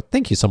one. So I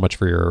thank you so much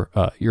for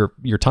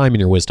your time and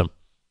your wisdom.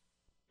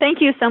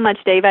 Thank you so much,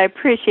 Dave. I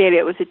appreciate it.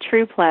 It was a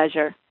true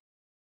pleasure.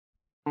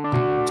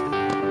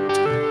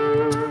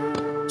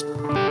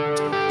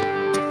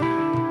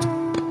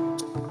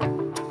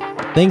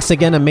 Thanks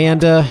again,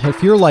 Amanda.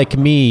 If you're like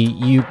me,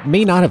 you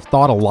may not have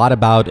thought a lot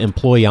about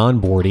employee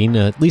onboarding,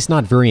 at least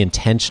not very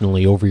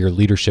intentionally over your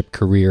leadership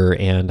career.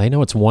 And I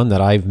know it's one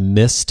that I've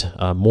missed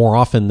more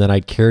often than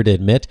I'd care to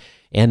admit.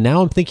 And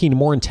now I'm thinking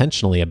more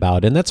intentionally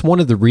about it. And that's one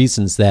of the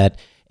reasons that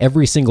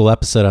every single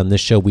episode on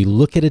this show, we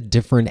look at a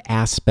different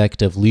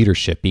aspect of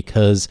leadership,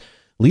 because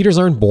Leaders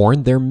aren't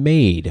born, they're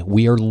made.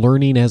 We are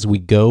learning as we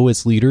go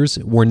as leaders.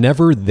 We're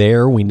never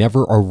there. We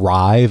never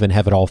arrive and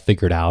have it all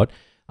figured out.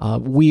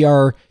 We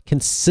are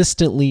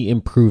consistently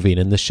improving,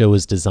 and the show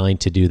is designed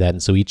to do that.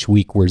 And so each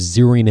week we're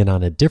zeroing in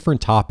on a different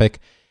topic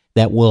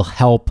that will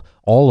help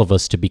all of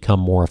us to become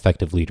more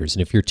effective leaders.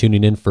 And if you're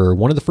tuning in for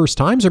one of the first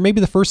times, or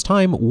maybe the first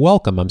time,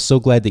 welcome. I'm so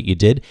glad that you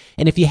did.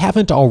 And if you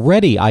haven't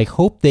already, I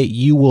hope that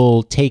you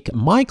will take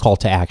my call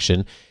to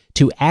action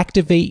to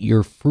activate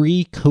your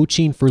free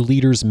Coaching for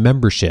Leaders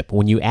membership.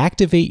 When you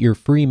activate your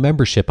free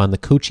membership on the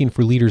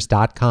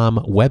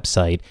coachingforleaders.com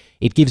website,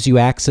 it gives you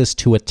access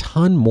to a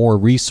ton more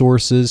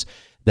resources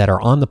that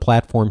are on the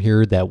platform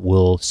here that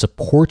will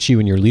support you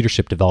in your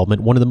leadership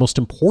development. One of the most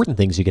important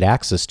things you get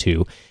access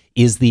to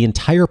is the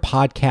entire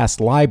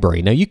podcast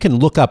library. Now, you can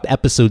look up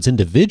episodes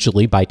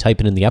individually by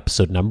typing in the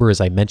episode number,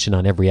 as I mention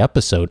on every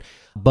episode.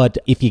 But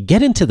if you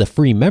get into the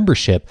free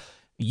membership,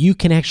 you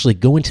can actually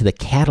go into the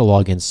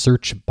catalog and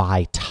search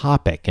by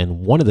topic.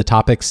 And one of the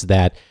topics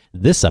that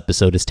this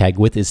episode is tagged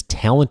with is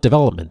talent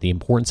development, the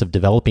importance of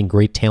developing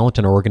great talent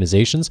in our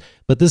organizations.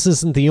 But this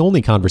isn't the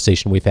only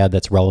conversation we've had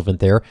that's relevant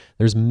there.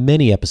 There's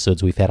many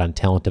episodes we've had on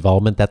talent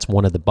development. That's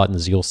one of the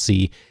buttons you'll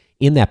see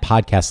in that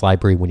podcast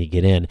library when you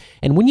get in.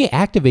 And when you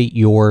activate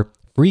your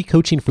free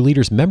Coaching for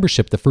Leaders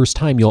membership the first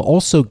time, you'll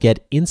also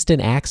get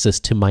instant access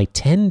to my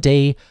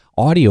 10-day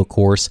audio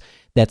course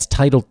that's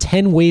titled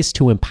 10 Ways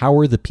to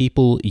Empower the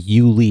People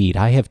You Lead.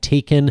 I have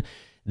taken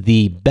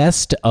the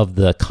best of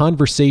the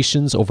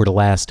conversations over the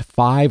last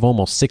 5,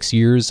 almost 6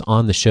 years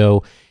on the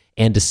show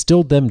and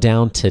distilled them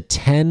down to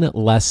 10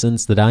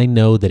 lessons that I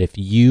know that if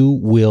you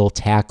will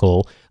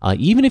tackle,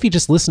 even if you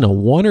just listen to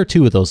 1 or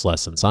 2 of those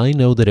lessons, I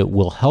know that it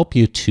will help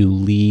you to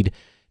lead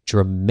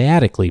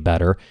dramatically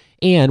better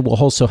and will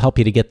also help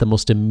you to get the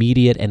most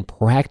immediate and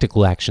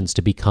practical actions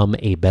to become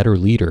a better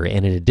leader.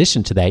 And in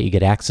addition to that, you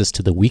get access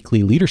to the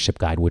weekly leadership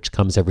guide, which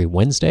comes every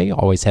Wednesday,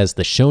 always has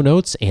the show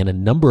notes and a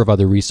number of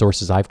other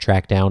resources I've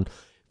tracked down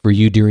for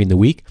you during the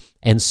week.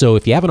 And so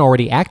if you haven't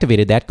already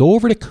activated that, go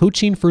over to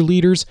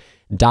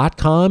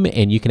coachingforleaders.com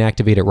and you can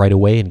activate it right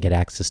away and get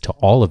access to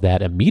all of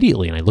that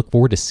immediately. And I look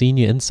forward to seeing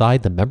you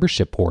inside the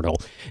membership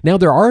portal. Now,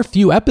 there are a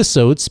few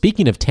episodes,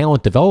 speaking of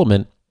talent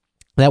development,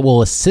 that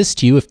will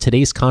assist you if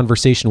today's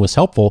conversation was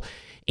helpful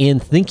in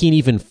thinking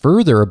even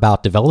further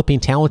about developing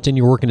talent in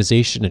your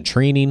organization and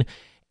training.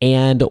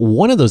 And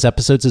one of those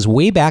episodes is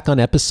way back on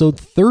episode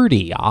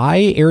 30.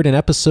 I aired an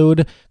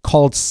episode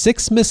called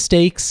 6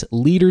 Mistakes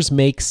Leaders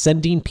Make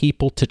Sending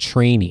People to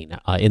Training.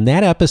 In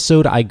that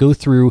episode, I go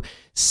through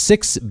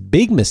 6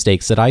 big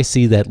mistakes that I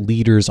see that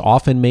leaders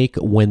often make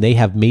when they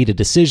have made a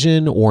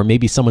decision, or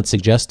maybe someone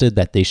suggested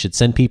that they should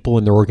send people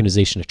in their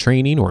organization to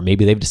training, or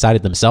maybe they've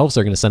decided themselves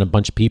they're going to send a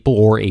bunch of people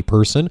or a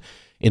person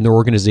in their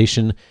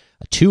organization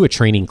to a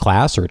training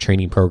class or a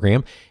training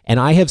program. And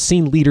I have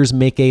seen leaders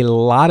make a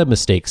lot of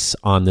mistakes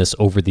on this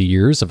over the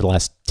years, over the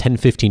last 10,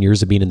 15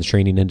 years of being in the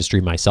training industry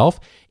myself.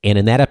 And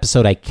in that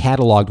episode, I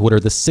cataloged what are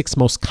the 6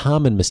 most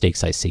common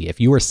mistakes I see. If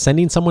you are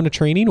sending someone to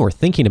training or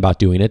thinking about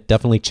doing it,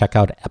 definitely check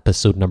out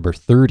episode number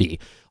 30.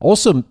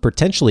 Also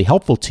potentially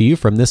helpful to you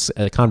from this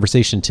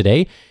conversation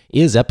today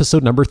is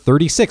episode number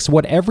 36,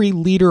 what every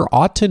leader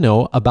ought to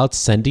know about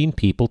sending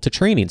people to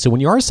training. So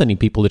when you are sending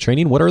people to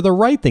training, what are the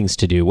right things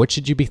to do? What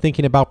should you be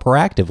thinking about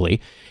proactively?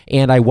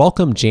 And I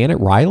welcome Janet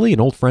Riley,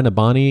 an old friend of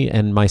Bonnie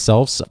and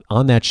myself,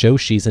 on that show.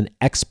 She's an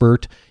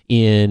expert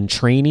in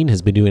training,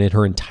 has been doing it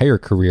her entire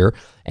career.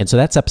 And so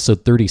that's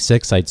episode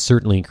 36. I'd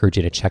certainly encourage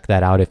you to check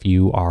that out if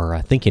you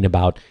are thinking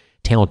about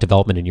talent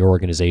development in your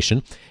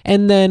organization.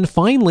 And then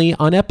finally,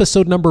 on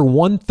episode number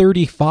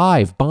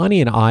 135,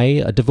 Bonnie and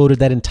I devoted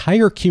that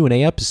entire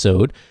Q&A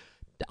episode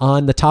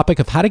on the topic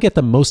of how to get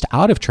the most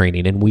out of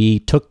training. And we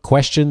took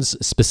questions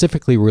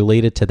specifically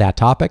related to that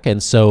topic.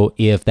 And so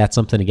if that's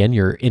something, again,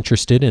 you're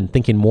interested in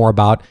thinking more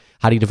about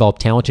how do you develop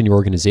talent in your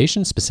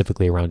organization,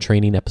 specifically around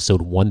training,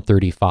 episode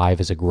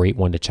 135 is a great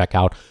one to check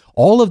out.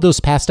 All of those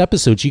past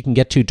episodes you can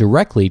get to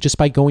directly just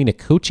by going to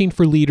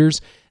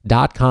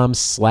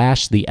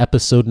coachingforleaders.com/the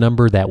episode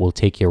number. That will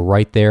take you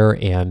right there.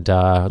 And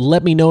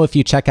let me know if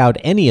you check out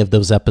any of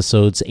those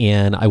episodes,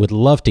 and I would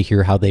love to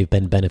hear how they've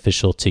been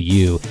beneficial to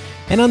you.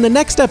 And on the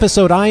next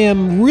episode, I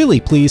am really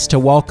pleased to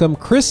welcome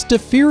Chris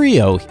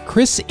DeFurio.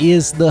 Chris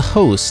is the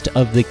host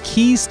of the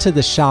Keys to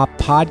the Shop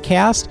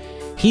podcast.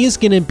 He is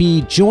going to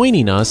be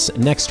joining us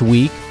next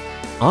week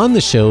on the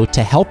show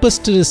to help us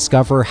to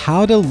discover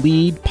how to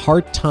lead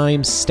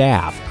part-time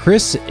staff.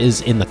 Chris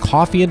is in the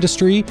coffee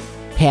industry,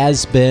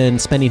 has been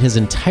spending his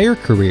entire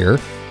career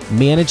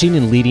managing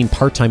and leading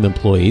part-time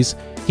employees.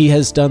 He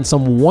has done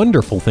some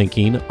wonderful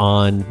thinking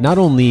on not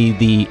only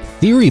the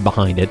theory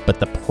behind it, but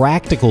the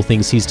practical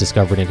things he's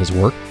discovered in his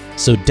work.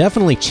 So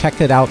definitely check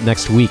it out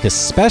next week,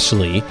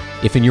 especially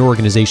if in your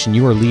organization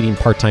you are leading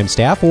part-time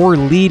staff or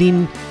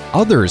leading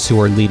others who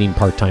are leading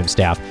part-time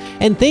staff.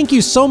 And thank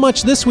you so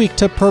much this week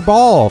to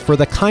Prabal for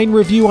the kind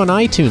review on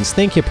iTunes.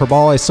 Thank you,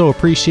 Prabal. I so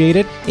appreciate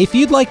it. If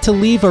you'd like to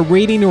leave a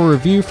rating or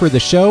review for the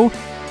show,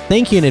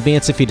 Thank you in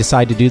advance if you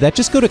decide to do that.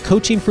 Just go to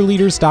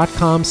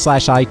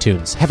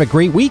coachingforleaders.com/iTunes. Have a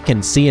great week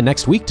and see you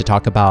next week to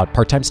talk about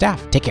part-time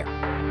staff. Take care.